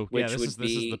blue. Which this is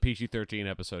the PG-13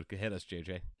 episode. Hit us,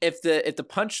 JJ. If the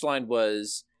punchline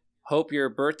was, hope your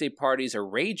birthday party's a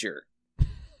rager.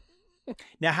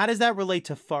 Now, how does that relate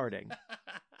to farting?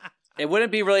 It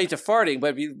wouldn't be related to farting, but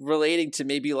it'd be relating to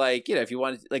maybe like, if you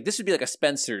wanted, like, this would be like a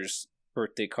Spencer's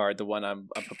birthday card, the one I'm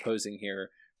proposing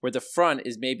here, where the front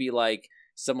is maybe like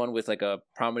someone with like a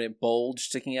prominent bulge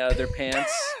sticking out of their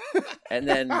pants, and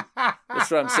then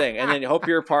that's what I'm saying. And then hope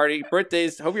your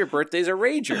birthday's a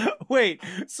rager. Wait,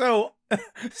 so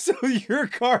your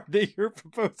card that you're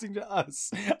proposing to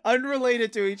us,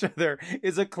 unrelated to each other,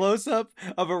 is a close-up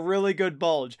of a really good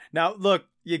bulge. Now, look,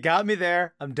 you got me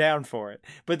there. I'm down for it.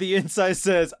 But the inside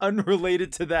says,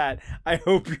 unrelated to that, I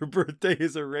hope your birthday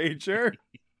is a rager.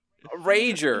 A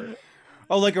rager.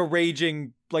 Oh, like a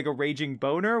raging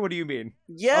boner? What do you mean?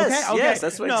 Yes, okay. Yes,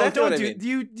 that's exactly what I mean.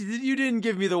 You didn't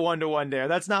give me the one-to-one there.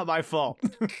 That's not my fault.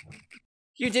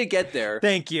 You did get there.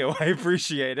 Thank you. I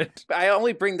appreciate it. I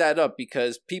only bring that up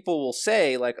because people will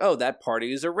say, like, oh, that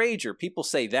party is a rager. People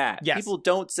say that. Yes. People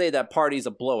don't say that party's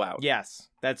a blowout. Yes,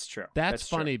 that's true. That's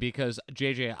funny because,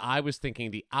 JJ, I was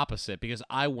thinking the opposite, because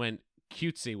I went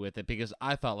cutesy with it, because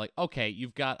I thought, like, okay,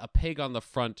 you've got a pig on the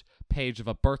front page of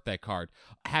a birthday card.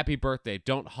 Happy birthday,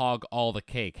 don't hog all the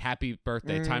cake. Happy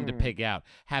birthday, time to pig out.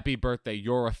 Happy birthday,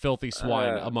 you're a filthy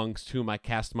swine amongst whom I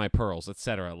cast my pearls,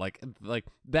 etc. Like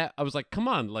that. I was like, come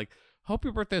on, like, hope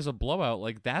your birthday's a blowout.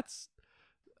 Like that's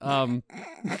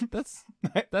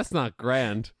that's not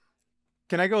grand.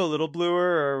 Can I go a little bluer,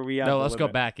 or are we on No, the let's go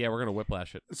limit? back. Yeah, we're gonna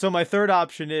whiplash it. So my third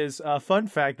option is a fun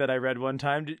fact that I read one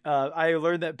time. I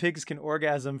learned that pigs can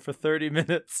orgasm for 30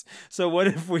 minutes. So what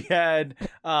if we had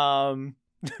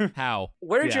How?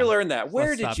 Where did you learn that? Where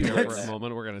Let's did stop you here learn for a that?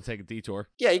 moment. We're gonna take a detour.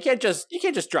 Yeah, you can't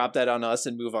just drop that on us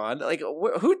and move on. Like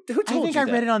who told I think you I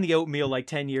that? read it on the oatmeal like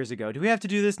 10 years ago. Do we have to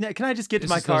do this next? Can I just get to It's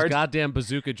my just those card? goddamn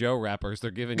Bazooka Joe rappers. They're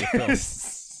giving you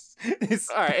films.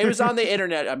 All right, it was on the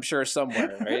internet, I'm sure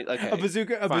somewhere, right? Okay. A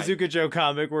fine. Bazooka Joe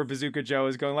comic where Bazooka Joe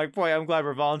is going like, boy, I'm glad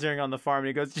we're volunteering on the farm. And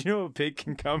he goes, do you know a pig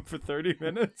can come for 30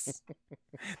 minutes?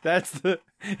 That's the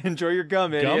enjoy your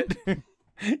gum, idiot.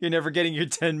 You're never getting your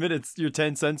 10 minutes, your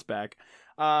 10 cents back.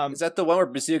 Is that the one where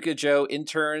Bazooka Joe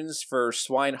interns for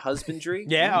swine husbandry?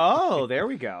 Yeah. Oh, there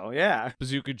we go. Yeah.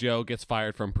 Bazooka Joe gets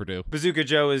fired from Purdue. Bazooka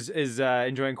Joe is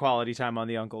enjoying quality time on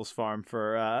the uncle's farm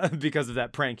for because of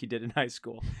that prank he did in high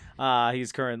school.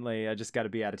 He's currently just got to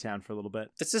be out of town for a little bit.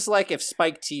 It's just like if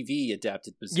Spike TV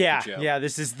adapted Bazooka Joe. Yeah.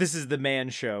 This is the man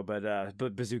show,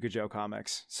 but Bazooka Joe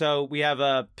comics. So we have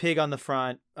a pig on the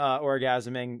front,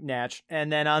 orgasming natch,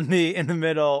 and then in the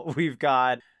middle we've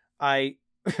got I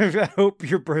hope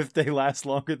your birthday lasts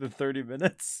longer than 30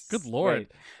 minutes. Good Lord.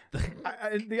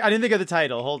 I didn't think of the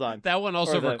title. Hold on. That one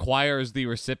also Or the- requires the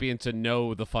recipient to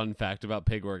know the fun fact about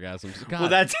pig orgasms. God. Well,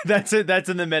 that's it. That's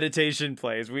in the meditation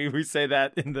plays. We say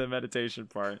that in the meditation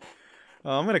part.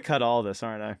 Oh, I'm gonna cut all this,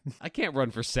 aren't I? I can't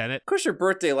run for Senate. Of course your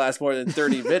birthday lasts more than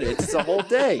 30 minutes. It's a whole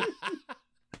day.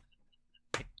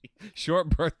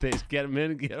 Short birthdays. Get them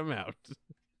in, get them out.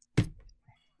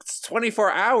 It's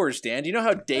 24 hours, Dan. Do you know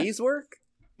how days work?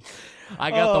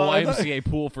 I got I the thought- YMCA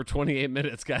pool for 28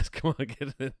 minutes, guys. Come on,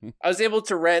 get it in. I was able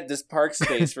to rent this park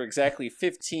space for exactly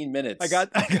 15 minutes. I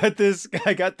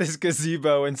got this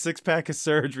gazebo and 6-pack of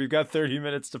Surge. We've got 30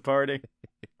 minutes to party.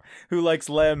 Who likes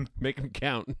Lem? Make them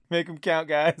count. Make them count,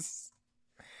 guys.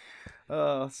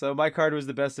 So my card was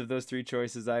the best of those three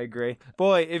choices. I agree.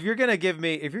 Boy, if you're gonna give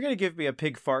me a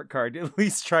pig fart card, at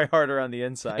least try harder on the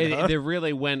inside. Huh? They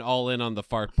really went all in on the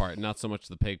fart part, not so much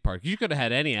the pig part. You could have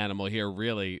had any animal here,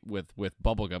 really, with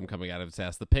bubblegum coming out of its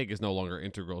ass. The pig is no longer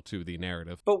integral to the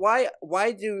narrative. But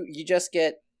why do you just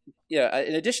get, in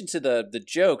addition to the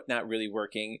joke not really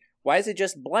working, why is it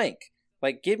just blank?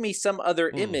 Like, give me some other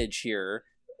image here.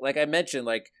 Like I mentioned,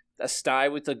 like a sty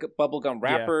with a bubblegum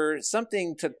wrapper,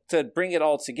 something to bring it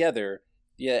all together.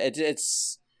 Yeah,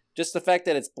 it's just the fact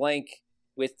that it's blank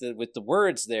with the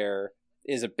words there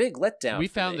is a big letdown. We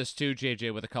for found me. this too,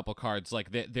 JJ, with a couple cards.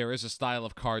 Like there is a style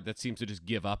of card that seems to just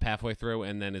give up halfway through,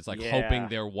 and then is like hoping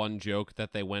their one joke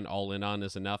that they went all in on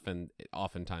is enough, and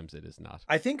oftentimes it is not.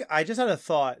 I think I just had a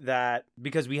thought that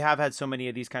because we have had so many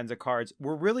of these kinds of cards,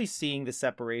 we're really seeing the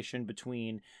separation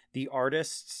between the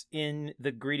artists in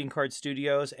the greeting card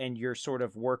studios and your sort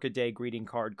of workaday greeting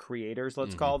card creators,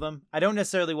 let's call them. I don't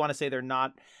necessarily want to say they're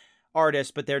not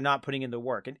artists, but they're not putting in the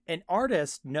work. And an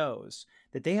artist knows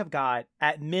that they have got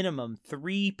at minimum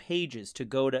 3 pages to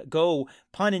go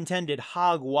pun intended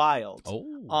hog wild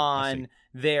on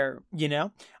their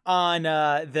on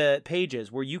the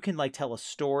pages where you can like tell a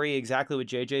story, exactly what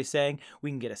JJ's saying. We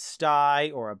can get a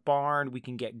sty or a barn, we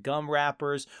can get gum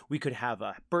wrappers, we could have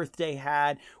a birthday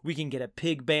hat, we can get a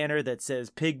pig banner that says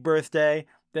pig birthday,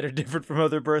 that are different from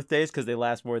other birthdays because they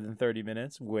last more than 30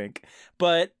 minutes. Wink.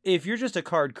 But if you're just a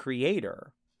card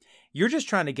creator, you're just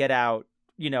trying to get out,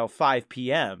 5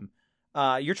 p.m.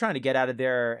 You're trying to get out of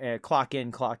there, clock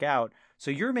in, clock out.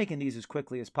 So you're making these as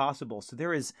quickly as possible. So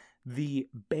there is the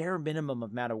bare minimum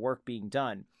amount of work being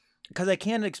done. Because I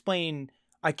can't understand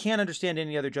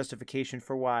any other justification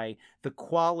for why the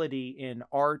quality in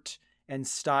art and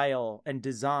style and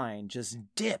design just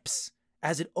dips,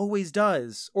 as it always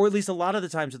does, or at least a lot of the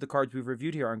times with the cards we've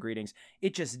reviewed here on Greetings,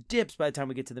 it just dips by the time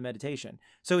we get to the meditation.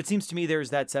 So it seems to me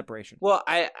there's that separation. Well,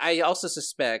 I also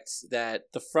suspect that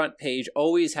the front page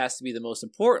always has to be the most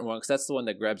important one because that's the one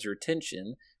that grabs your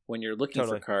attention when you're looking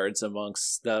for cards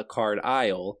amongst the card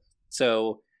aisle.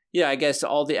 So, yeah, I guess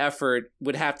all the effort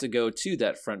would have to go to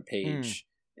that front page.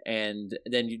 And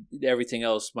then everything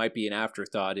else might be an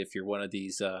afterthought if you're one of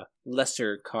these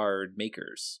lesser card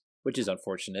makers, which is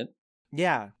unfortunate.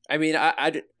 Yeah. I mean,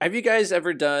 I have you guys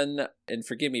ever done, and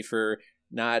forgive me for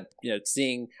not,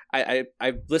 seeing,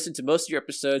 I've listened to most of your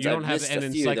episodes. You don't I've have missed an a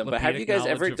few of them, but have you guys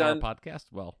ever done podcast?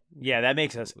 Well, yeah, that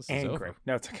makes us this is angry. over.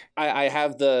 No, it's okay. I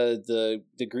have the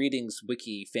Greetings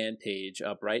Wiki fan page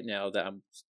up right now that I'm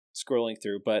scrolling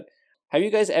through, but Have you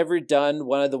guys ever done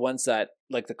one of the ones that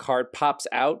like the card pops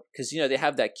out? Because they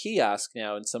have that kiosk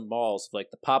now in some malls,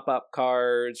 like the pop-up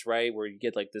cards, right, where you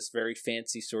get like this very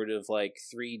fancy sort of like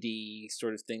 3D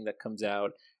sort of thing that comes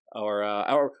out.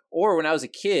 Or when I was a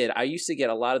kid, I used to get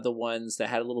a lot of the ones that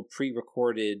had a little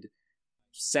pre-recorded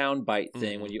sound bite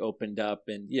thing when you opened up,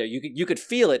 and you could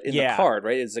feel it in the card,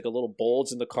 right? It's like a little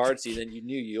bulge in the card, so then you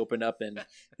knew you open up and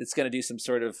it's going to do some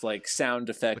sort of like sound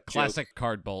effect. The classic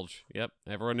card bulge. Yep,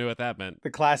 everyone knew what that meant. The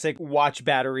classic watch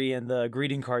battery and the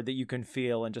greeting card that you can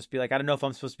feel and just be like, I don't know if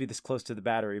I'm supposed to be this close to the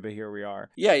battery, but here we are.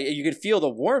 Yeah, you could feel the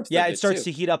warmth. Yeah, of it starts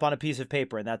too. to heat up on a piece of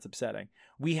paper, and that's upsetting.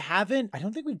 I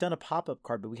don't think we've done a pop-up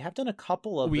card, but we have done a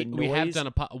couple of the noise. We have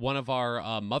done one of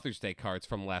our Mother's Day cards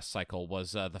from last cycle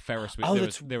was the Ferris wheel.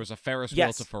 There was a Ferris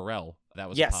wheel to Pharrell. That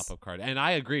was a pop-up card. And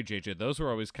I agree, JJ, those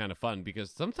were always kind of fun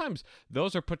because sometimes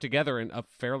those are put together in a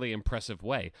fairly impressive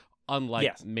way,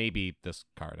 unlike maybe this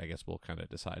card. I guess we'll kind of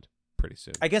decide pretty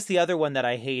soon. I guess the other one that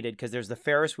I hated, because there's the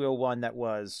Ferris wheel one that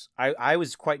was I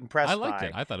was quite impressed by. I liked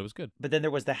it. I thought it was good. But then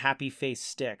there was the Happy Face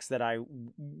sticks that I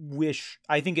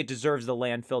think it deserves the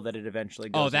landfill that it eventually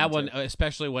goes that into. one,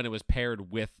 especially when it was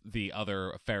paired with the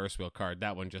other Ferris wheel card,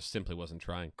 that one just simply wasn't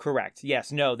trying. Correct.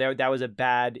 Yes. No, that was a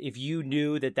bad, if you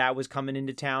knew that was coming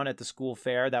into town at the school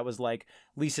fair, that was like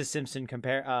Lisa Simpson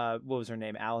what was her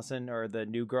name? Allison, or the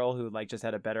new girl who like just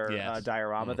had a better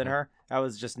diorama than her. That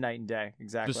was just night and day.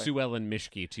 Exactly. The Sue Ellen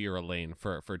Mishke to your Elaine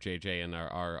for JJ and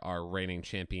our reigning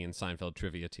champion Seinfeld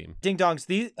trivia team. Ding dongs.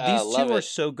 These two are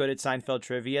so good at Seinfeld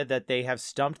trivia that they have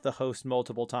stumped the host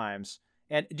multiple times.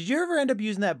 And did you ever end up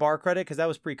using that bar credit? Because that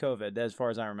was pre-COVID, as far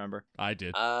as I remember. I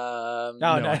did. No,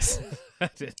 nice. I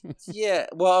didn't. Yeah.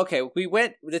 Well, okay. We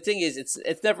went. The thing is,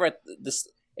 it's never at this.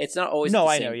 It's not always at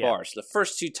the same bar. So the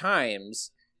first two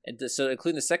times, so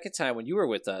including the second time when you were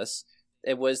with us,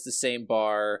 it was the same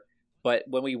bar. But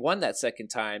when we won that second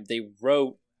time, they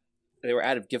were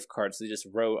out of gift cards. So they just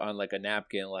wrote on like a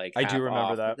napkin, like, I do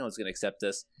remember that. No one's going to accept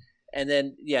this. And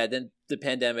then, then the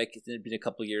pandemic, it's been a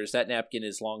couple of years. That napkin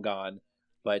is long gone.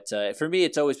 But for me,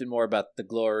 it's always been more about the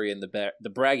glory and the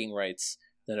bragging rights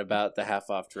than about the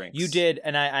half-off drinks. You did,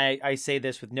 and I say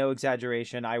this with no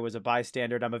exaggeration. I was a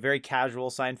bystander. I'm a very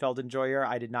casual Seinfeld enjoyer.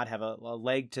 I did not have a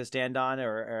leg to stand on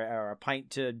or a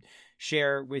pint to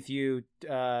share with you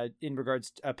in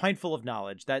regards to a pint full of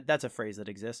knowledge. That's a phrase that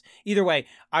exists. Either way,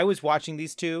 I was watching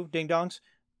these two ding-dongs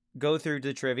go through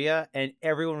the trivia, and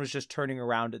everyone was just turning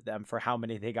around at them for how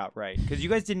many they got right. Because you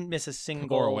guys didn't miss a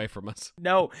single... Or away from us.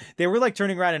 No, they were like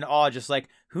turning around in awe, just like,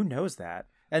 who knows that?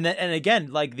 And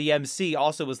again, like the MC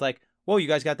also was like, whoa, you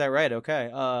guys got that right. Okay.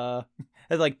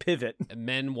 And like pivot.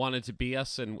 Men wanted to be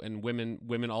us, and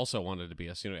women also wanted to be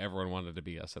us. Everyone wanted to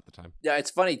be us at the time. Yeah,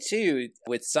 it's funny too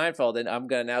with Seinfeld, and I'm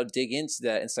going to now dig into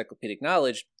that encyclopedic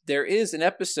knowledge. There is an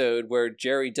episode where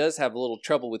Jerry does have a little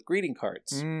trouble with greeting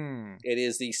cards. It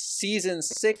is the season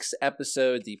 6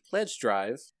 episode, The Pledge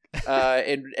Drive.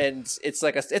 And it's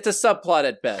like it's a subplot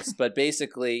at best, but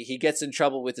basically he gets in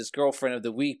trouble with his girlfriend of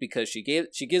the week because she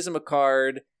gives him a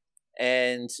card,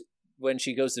 and when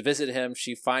she goes to visit him,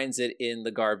 she finds it in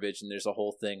the garbage, and there's a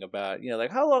whole thing about,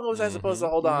 like, how long was I supposed to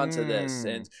hold on to this?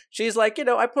 And she's like,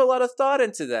 I put a lot of thought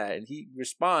into that. And he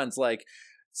responds like,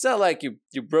 it's not like you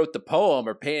wrote the poem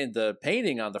or painted the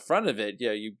painting on the front of it.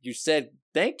 You said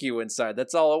thank you inside.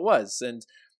 That's all it was. And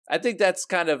I think that's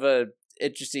kind of a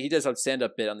interesting. He does have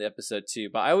stand-up bit on the episode too,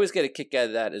 but I always get a kick out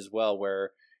of that as well,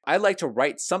 where I like to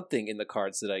write something in the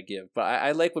cards that I give, but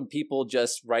I like when people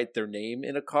just write their name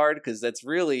in a card, because that's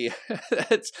really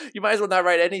you might as well not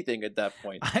write anything at that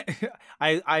point.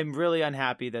 I'm really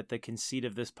unhappy that the conceit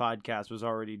of this podcast was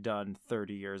already done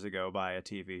 30 years ago by a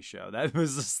TV show. That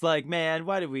was just like, man,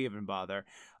 why did we even bother?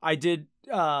 I did.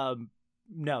 No,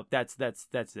 that's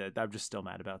it. I'm just still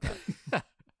mad about that.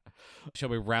 Shall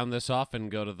we round this off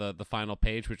and go to the final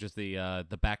page, which is the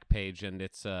back page, and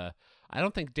it's I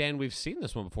don't think, Dan, we've seen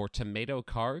this one before. Tomato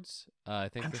cards. I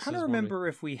think I'm this trying is to remember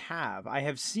if we have. I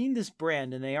have seen this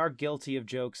brand, and they are guilty of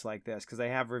jokes like this because I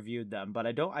have reviewed them.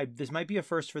 But this might be a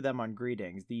first for them on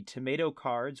greetings. The tomato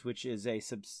cards, which is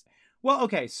well,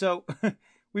 okay, so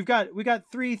we got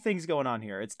 3 things going on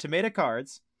here. It's tomato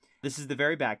cards. This is the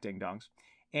very back, ding dongs,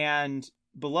 and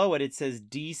below it says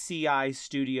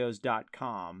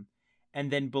DCIstudios.com. And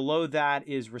then below that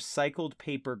is recycled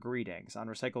paper greetings, on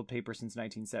recycled paper since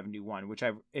 1971, which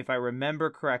if I remember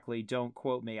correctly, don't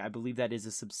quote me, I believe that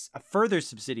is a further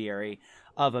subsidiary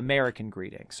of American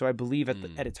Greetings. So I believe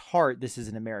at its heart, this is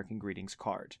an American Greetings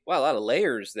card. Wow, a lot of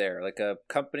layers there, like a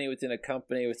company within a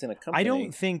company within a company. I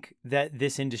don't think that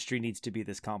this industry needs to be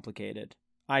this complicated.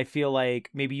 I feel like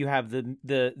maybe you have the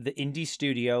indie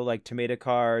studio like Tomato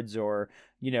Cards or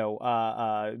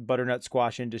Butternut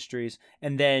Squash Industries,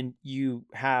 and then you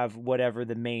have whatever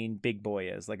the main big boy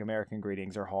is, like American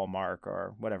Greetings or Hallmark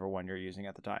or whatever one you're using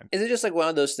at the time. Is it just like one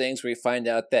of those things where you find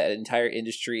out that an entire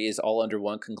industry is all under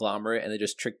one conglomerate and they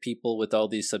just trick people with all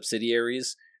these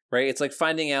subsidiaries? Right? It's like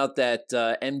finding out that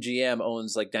MGM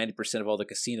owns like 90% of all the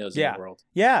casinos in the world.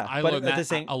 Yeah. I learned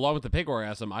that, along with the pig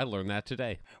orgasm, I learned that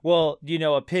today. Well,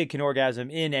 a pig can orgasm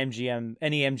in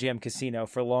any MGM casino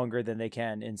for longer than they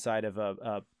can inside of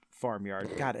a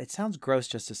farmyard. God, it sounds gross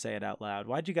just to say it out loud.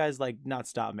 Why'd you guys not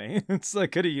stop me? It's I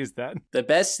could have used that. The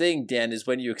best thing, Dan, is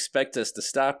when you expect us to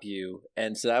stop you,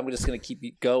 and so I'm just going to keep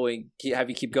you going, have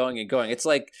you keep going and going. It's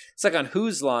like on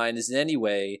Whose Line is in any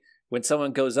way. When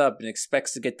someone goes up and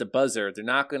expects to get the buzzer, they're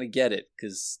not going to get it,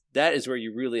 because that is where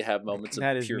you really have moments of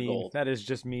pure gold. That is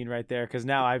just mean right there, because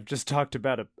now I've just talked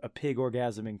about a pig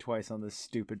orgasming twice on this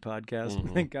stupid podcast.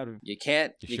 Mm-hmm. Thank God. You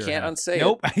can't unsay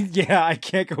nope. it. Nope. Yeah, I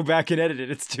can't go back and edit it.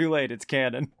 It's too late. It's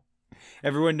canon.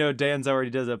 Everyone knows Dan's already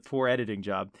does a poor editing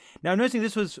job. Now, noticing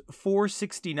this was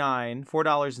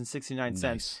 $4.69.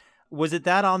 Nice. Was it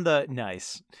that on the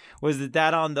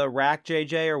rack,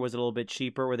 JJ, or was it a little bit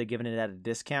cheaper? Were they giving it at a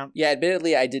discount? Yeah,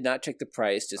 admittedly, I did not check the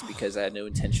price just because I had no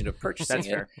intention of purchasing That's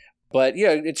it. fair. But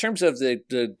in terms of the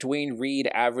Dwayne Reed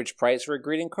average price for a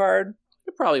greeting card,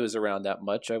 it probably was around that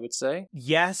much, I would say.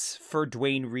 Yes, for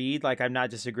Dwayne Reed, I'm not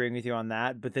disagreeing with you on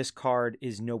that, but this card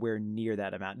is nowhere near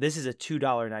that amount. This is a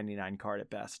 $2.99 card at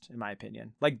best, in my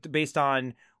opinion. Based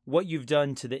on what you've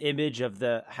done to the image of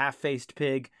the half-faced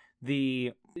pig,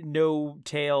 the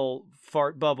no-tail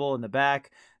fart bubble in the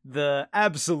back, the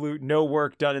absolute no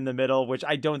work done in the middle, which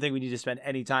I don't think we need to spend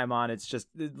any time on. It's just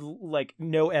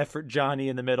no effort Johnny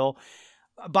in the middle.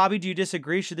 Bobby, do you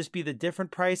disagree? Should this be the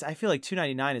different price? I feel like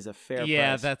 $2.99 is a fair price.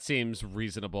 Yeah, that seems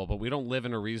reasonable, but we don't live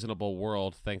in a reasonable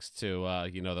world thanks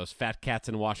to those fat cats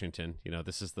in Washington.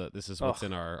 This is what's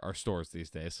in our stores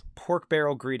these days. Pork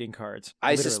barrel greeting cards.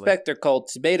 I literally. suspect they're called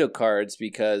tomato cards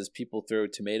because people throw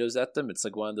tomatoes at them. It's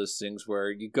like one of those things where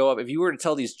you go up, if you were to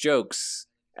tell these jokes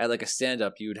at a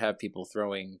stand-up, you would have people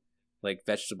throwing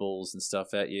vegetables and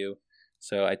stuff at you.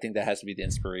 So I think that has to be the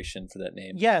inspiration for that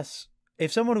name. Yes.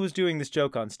 If someone was doing this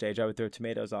joke on stage, I would throw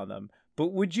tomatoes on them. But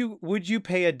would you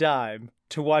pay a dime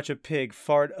to watch a pig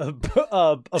fart a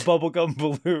bubblegum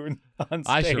balloon on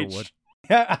stage? I sure would.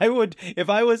 Yeah, I would.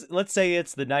 If I was, let's say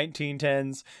it's the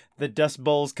 1910s, the Dust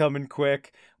Bowl's coming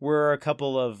quick, we're a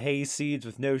couple of hay seeds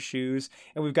with no shoes,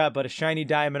 and we've got but a shiny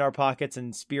dime in our pockets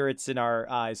and spirits in our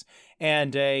eyes,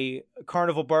 and a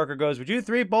carnival barker goes, "Would you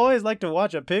three boys like to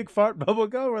watch a pig fart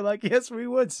bubblegum?" We're like, "Yes, we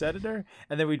would, Senator."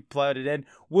 And then we'd plug it in.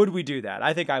 Would we do that?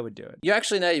 I think I would do it. You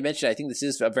actually, now you mentioned it, I think this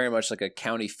is very much like a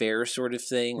county fair sort of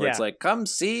thing, where it's like, come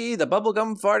see the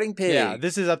bubblegum farting pig. Yeah,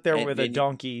 this is up there with a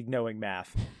donkey knowing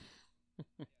math.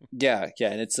 Yeah,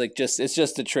 and it's it's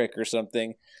just a trick or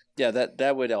something. Yeah,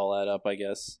 that would all add up, I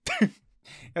guess.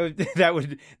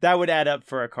 that would add up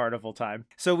for a carnival time.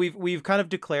 So we've kind of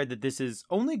declared that this is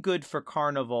only good for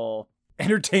carnival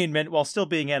entertainment while still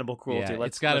being animal cruelty. Yeah,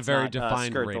 it's got a very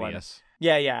defined radius.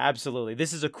 Yeah, absolutely.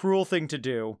 This is a cruel thing to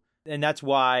do. And that's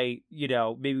why,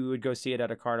 maybe we would go see it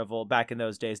at a carnival back in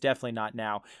those days. Definitely not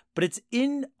now. But it's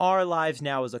in our lives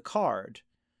now as a card.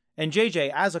 And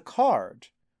JJ, as a card,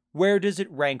 where does it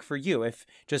rank for you? If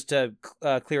just to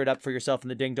clear it up for yourself in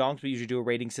the ding dongs, we usually do a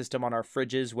rating system on our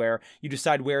fridges where you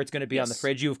decide where it's going to be on the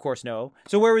fridge. You, of course, know.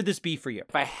 So where would this be for you?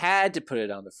 If I had to put it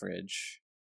on the fridge,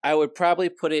 I would probably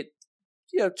put it,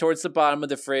 towards the bottom of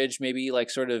the fridge, maybe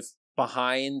sort of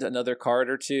behind another card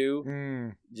or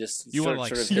two. Just you sort, want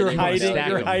sort of you're hiding.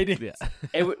 You're hiding. Yeah.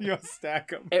 You'll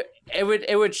stack them.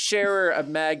 It would share a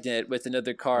magnet with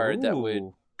another card that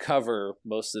would cover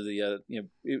most of the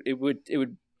it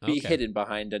would be hidden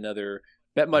behind another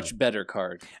much better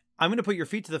card. I'm going to put your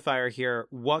feet to the fire here.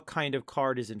 What kind of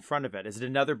card is in front of it? Is it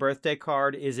another birthday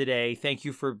card? Is it a thank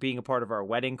you for being a part of our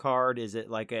wedding card? Is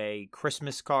it like a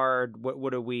Christmas card?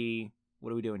 What are we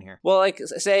doing here? Well,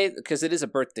 say, because it is a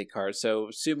birthday card, so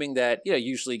assuming that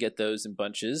usually get those in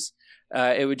bunches,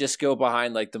 it would just go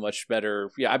behind the much better.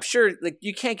 Yeah, I'm sure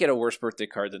you can't get a worse birthday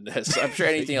card than this. I'm sure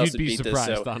anything else would beat this. You'd be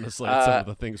surprised, honestly, at some of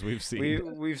the things we've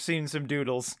seen. We've seen some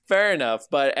doodles. Fair enough,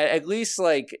 but at least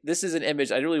this is an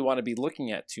image I don't really want to be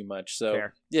looking at too much. So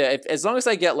fair. Yeah, as long as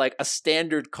I get a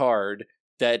standard card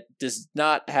that does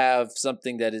not have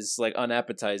something that is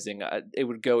unappetizing, it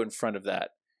would go in front of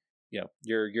that.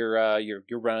 Your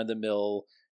run of the mill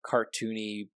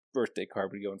cartoony birthday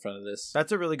card would go in front of this.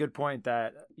 That's a really good point,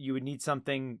 that you would need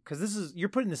something, because you're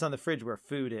putting this on the fridge where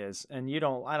food is, and I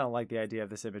don't like the idea of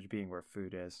this image being where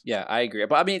food is. Yeah, I agree.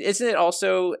 But I mean, isn't it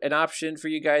also an option for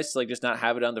you guys to like just not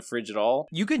have it on the fridge at all?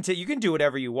 You can do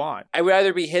whatever you want. I would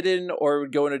either be hidden or it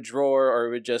would go in a drawer, or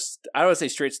it would just, I don't want to say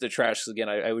straight to the trash, because again,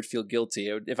 I would feel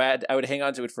guilty. I would hang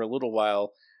on to it for a little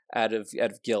while out of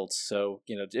guilt. So,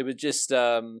 it would just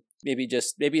maybe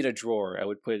in a drawer. I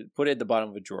would put it at the bottom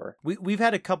of a drawer. We've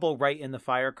had a couple right in the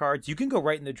fire cards. You can go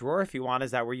right in the drawer if you want.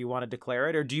 Is that where you want to declare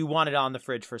it, or do you want it on the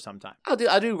fridge for some time? I'll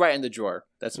do right in the drawer.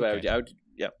 That's what Okay. I would do.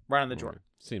 Yeah, Right on the drawer.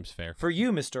 Seems fair. For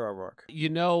you, Mr. O'Rourke.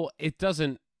 It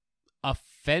doesn't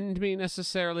offend me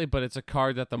necessarily, but it's a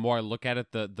card that the more I look at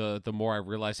it, the more I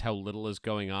realize how little is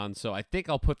going on. So I think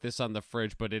I'll put this on the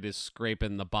fridge, but it is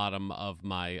scraping the bottom of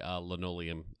my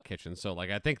linoleum kitchen. So like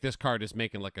I think this card is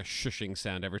making like a shushing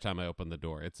sound every time I open the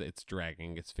door. It's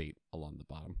dragging its feet along the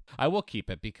bottom. I will keep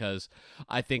it because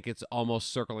I think it's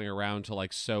almost circling around to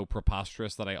like so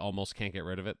preposterous that I almost can't get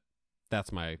rid of it.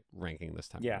 That's my ranking this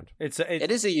time around.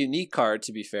 it is a unique card,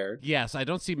 to be fair. Yes, I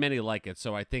don't see many like it,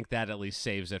 so I think that at least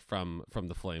saves it from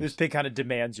the flames. This pig kind of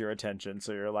demands your attention,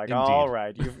 so you're like, Indeed. all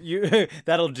right, you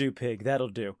that'll do, pig, that'll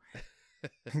do.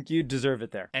 You deserve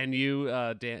it there. And you,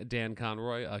 Dan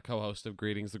Conroy, co-host of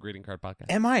Greetings, the Greeting Card Podcast.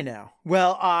 Am I now?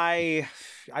 Well, I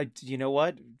you know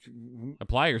what?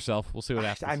 Apply yourself. We'll see what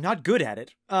happens. I'm not good at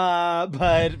it,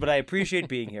 but I appreciate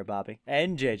being here, Bobby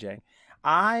and JJ.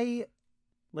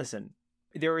 Listen.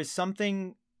 There is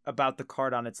something about the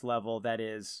card on its level that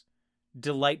is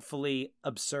delightfully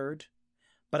absurd,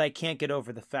 but I can't get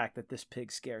over the fact that this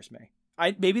pig scares me.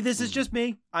 Maybe this is just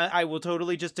me. I will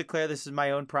totally just declare this is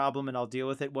my own problem, and I'll deal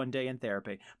with it one day in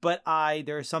therapy. But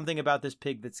there is something about this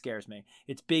pig that scares me.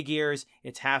 Its big ears,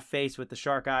 its half face with the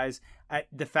shark eyes,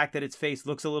 the fact that its face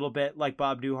looks a little bit like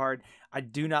Bob Newhart. I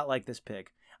do not like this pig.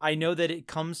 I know that it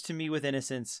comes to me with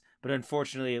innocence, but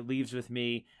unfortunately it leaves with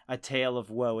me a tale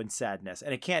of woe and sadness.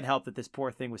 And it can't help that this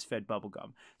poor thing was fed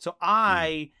bubblegum. So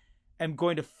I am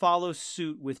going to follow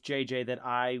suit with JJ that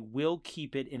I will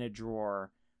keep it in a drawer,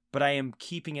 but I am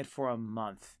keeping it for a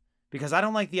month because I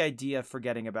don't like the idea of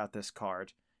forgetting about this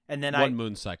card. And then One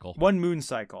moon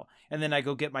cycle. And then I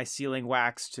go get my sealing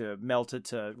wax to melt it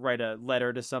to write a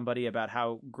letter to somebody about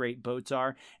how great boats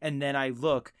are. And then I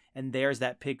look and there's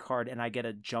that pig card and I get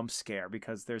a jump scare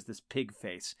because there's this pig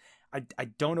face. I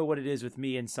don't know what it is with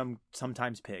me and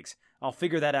sometimes pigs. I'll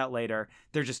figure that out later.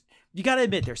 They're just, you got to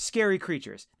admit, they're scary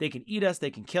creatures. They can eat us,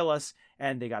 they can kill us,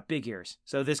 and they got big ears.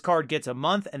 So this card gets a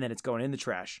month and then it's going in the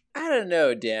trash. I don't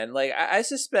know, Dan. Like, I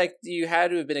suspect you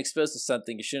had to have been exposed to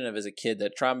something you shouldn't have as a kid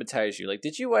that traumatized you. Like,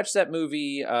 did you watch that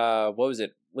movie? What was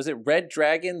it? Was it Red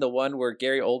Dragon, the one where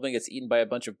Gary Oldman gets eaten by a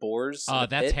bunch of boars?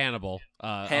 That's Hannibal.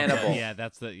 Hannibal. Yeah,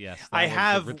 that's yes. I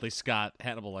have Ridley Scott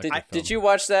Hannibal. Did you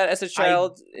watch that as a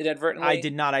child inadvertently? I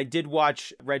did not. I did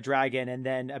watch Red Dragon, and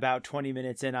then about 20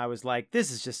 minutes in, I was like,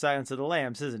 "This is just Silence of the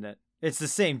Lambs, isn't it? It's the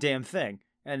same damn thing."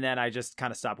 And then I just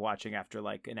kind of stopped watching after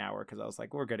like an hour because I was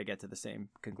like, "We're going to get to the same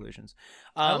conclusions."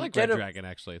 I like Red Dragon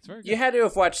actually. It's very good. You had to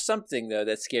have watched something though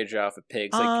that scared you off of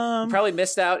pigs. Like you probably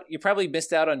missed out. You probably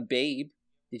missed out on Babe.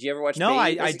 Did you ever watch? No,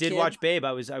 Babe I did watch Babe.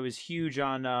 I was huge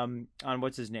on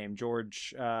what's his name,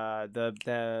 George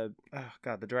the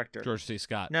director, George C.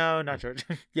 Scott. No, not George.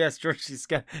 Yes, George C.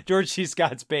 Scott. George C.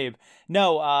 Scott's Babe.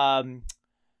 No,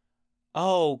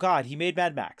 oh God, he made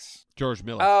Mad Max. George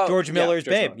Miller. Oh, George Miller's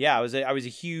George Babe. Miller. Yeah, I was a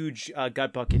huge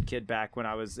gut bucket kid back when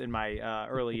I was in my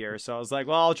early years. So I was like,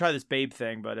 well, I'll try this Babe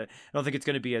thing, but I don't think it's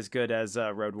going to be as good as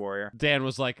Road Warrior. Dan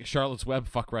was like, Charlotte's Web,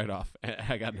 fuck right off.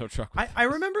 I got no truck with I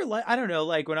remember, like, I don't know,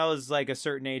 like when I was like a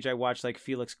certain age, I watched like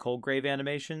Felix Colgrave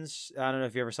animations. I don't know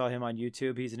if you ever saw him on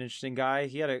YouTube. He's an interesting guy.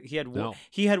 He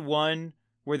had one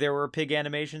where there were pig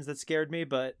animations that scared me,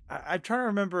 but I'm trying to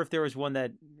remember if there was one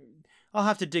that. I'll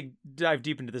have to dive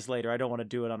deep into this later. I don't want to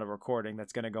do it on a recording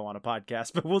that's going to go on a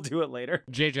podcast, but we'll do it later.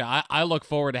 JJ, I look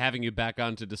forward to having you back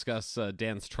on to discuss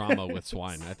Dan's trauma with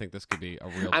swine. I think this could be a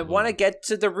real. I want to get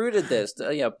to the root of this.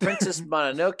 Princess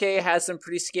Mononoke has some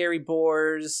pretty scary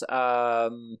boars.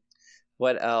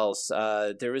 What else?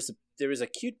 There was a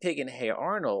cute pig in Hey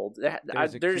Arnold.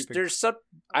 There's some.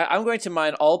 I'm going to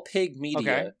mine all pig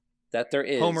media. That there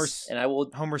is,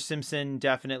 Homer Simpson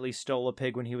definitely stole a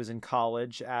pig when he was in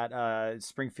college at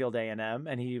Springfield A&M,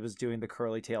 and he was doing the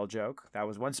curly tail joke. That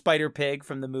was one. Spider Pig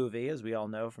from the movie, as we all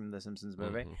know from the Simpsons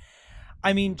movie.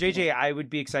 I mean, JJ, I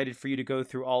would be excited for you to go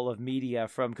through all of media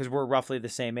because we're roughly the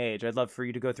same age. I'd love for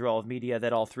you to go through all of media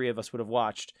that all three of us would have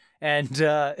watched and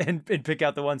pick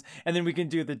out the ones. And then we can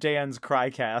do the Dan's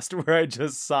Crycast where I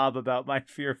just sob about my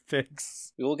fear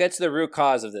figs. We will get to the root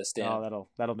cause of this, Dan. Oh,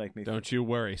 that'll make me. Don't you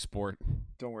worry, sport.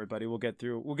 Don't worry, buddy. We'll get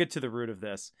to the root of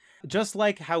this. Just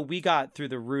like how we got through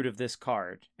the root of this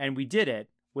card, and we did it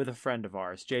with a friend of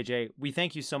ours. JJ, we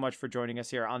thank you so much for joining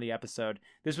us here on the episode.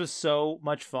 This was so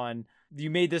much fun. You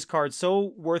made this card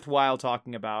so worthwhile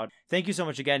talking about. Thank you so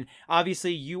much again.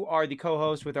 Obviously, you are the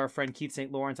co-host with our friend Keith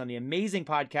St. Lawrence on the amazing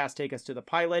podcast Take Us to the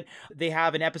Pilot. They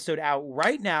have an episode out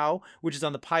right now, which is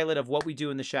on the pilot of What We Do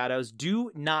in the Shadows.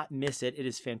 Do not miss it. It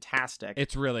is fantastic.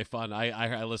 It's really fun.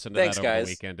 I listened to Thanks, that over guys.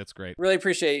 the weekend. It's great. Really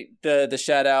appreciate the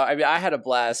shout out. I mean, I had a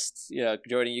blast,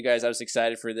 joining you guys. I was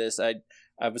excited for this.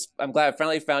 I'm glad I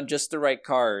finally found just the right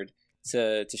card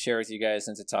to share with you guys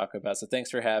and to talk about. So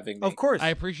thanks for having me. Of course. I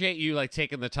appreciate you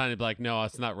taking the time to be like, no,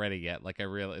 it's not ready yet.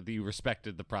 You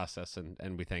respected the process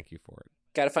and we thank you for it.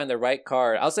 Got to find the right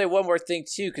card. I'll say one more thing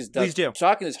too, because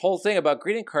talking this whole thing about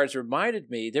greeting cards reminded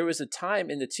me there was a time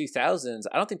in the 2000s.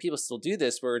 I don't think people still do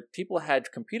this, where people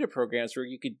had computer programs where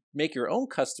you could make your own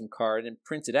custom card and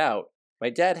print it out. My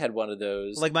dad had one of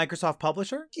those. Like Microsoft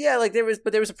Publisher? Yeah, there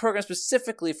was a program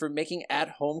specifically for making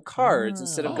at-home cards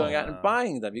instead of going out and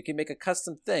buying them. You can make a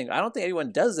custom thing. I don't think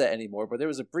anyone does that anymore, but there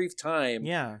was a brief time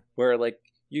where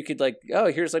you could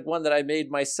here's one that I made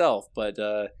myself, but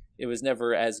it was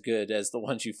never as good as the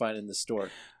ones you find in the store.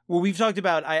 Well, we've talked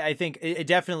about, I think it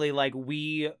definitely,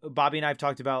 Bobby and I have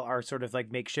talked about our sort of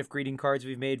makeshift greeting cards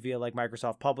we've made via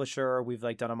Microsoft Publisher. We've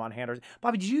done them on hand.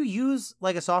 Bobby, did you use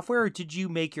a software, or did you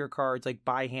make your cards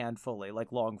by hand fully,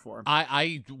 long form?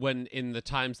 When in the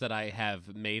times that I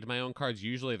have made my own cards,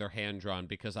 usually they're hand drawn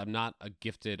because I'm not a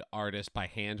gifted artist by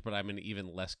hand, but I'm an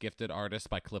even less gifted artist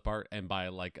by clip art and by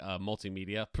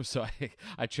multimedia. So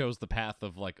I chose the path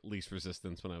of least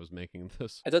resistance when I was making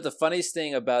this. I thought the funniest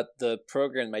thing about the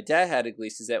program my dad had, at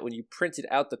least, is that when you printed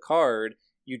out the card,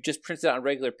 you just print it out on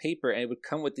regular paper, and it would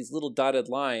come with these little dotted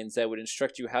lines that would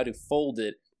instruct you how to fold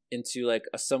it into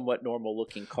a somewhat normal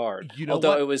looking card.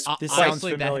 Although it was this sounds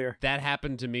familiar. That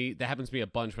happened to me. That happens to me a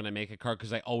bunch when I make a card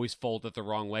because I always fold it the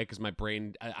wrong way because my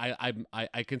brain.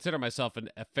 I consider myself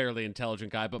a fairly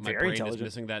intelligent guy, but my brain is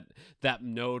missing that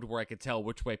node where I could tell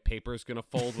which way paper is going to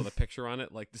fold with a picture on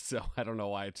it. So I don't know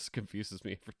why it just confuses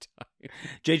me every time.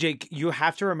 JJ, you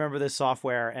have to remember this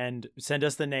software and send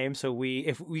us the name so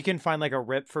if we can find a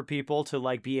rip for people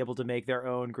to be able to make their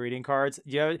own greeting cards.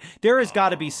 There has got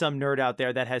to be some nerd out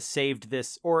there that has saved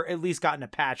this, or at least gotten a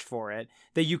patch for it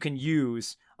that you can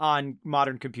use on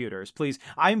modern computers. Please,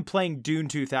 I'm playing Dune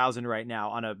 2000 right now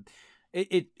on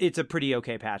it's a pretty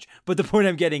okay patch, but the point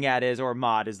I'm getting at is, or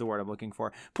mod is the word I'm looking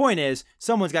for. Point is,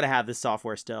 someone's got to have this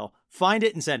software still. Find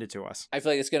it and send it to us. I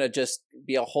feel like it's going to just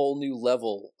be a whole new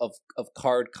level of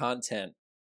card content,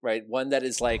 right? One that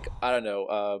is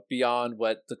beyond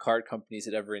what the card companies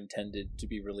had ever intended to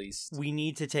be released. We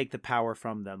need to take the power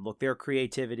from them. Look, their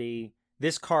creativity.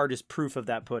 This card is proof of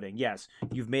that pudding. Yes,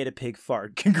 you've made a pig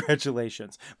fart.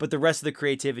 Congratulations. But the rest of the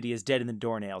creativity is dead in the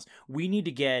doornails. We need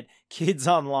to get kids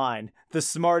online, the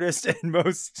smartest and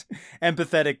most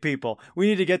empathetic people. We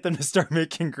need to get them to start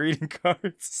making greeting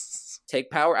cards.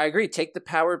 Take power. I agree. Take the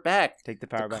power back. Take the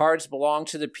power back. Cards belong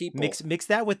to the people. Mix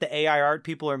that with the AI art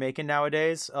people are making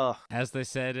nowadays. Ugh. As they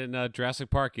said in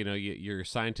Jurassic Park, your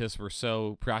scientists were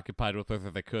so preoccupied with whether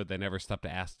they could, they never stopped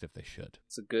to ask if they should.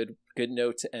 It's a good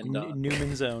note to end on.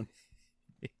 Newman's Own.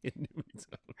 Newman's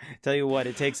Own. Tell you what,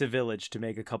 it takes a village to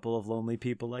make a couple of lonely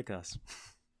people like us.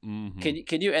 Mm-hmm.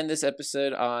 Can you end this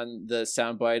episode on the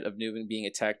soundbite of Newman being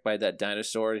attacked by that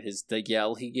dinosaur? The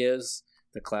yell he gives.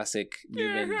 The classic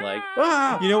Newman,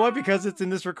 ah! You know what? Because it's in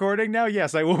this recording now,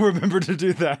 yes, I will remember to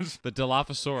do that. The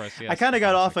Dilophosaurus, yes. I kind of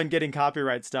got off on getting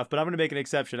copyright stuff, but I'm going to make an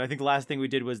exception. I think the last thing we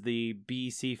did was the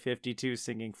BC-52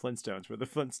 singing Flintstones. We're the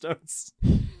Flintstones.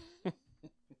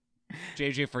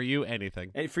 JJ, for you,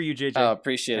 anything. For you, JJ. Oh,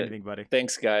 appreciate anything, buddy.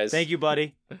 Thanks, guys. Thank you,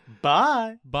 buddy.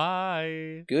 Bye.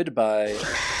 Bye. Goodbye.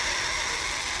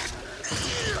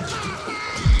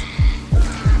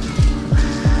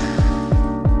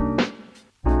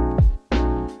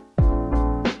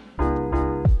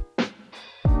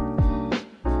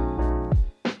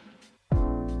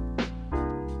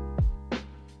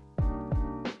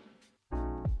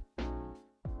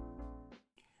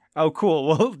 Oh, cool.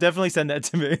 Well, definitely send that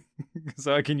to me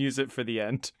so I can use it for the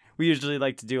end. We usually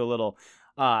like to do a little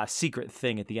secret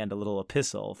thing at the end, a little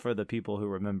epistle for the people who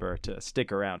remember to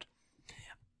stick around.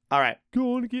 All right.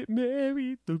 Gonna get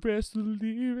married, the rest of the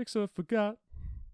lyrics I forgot.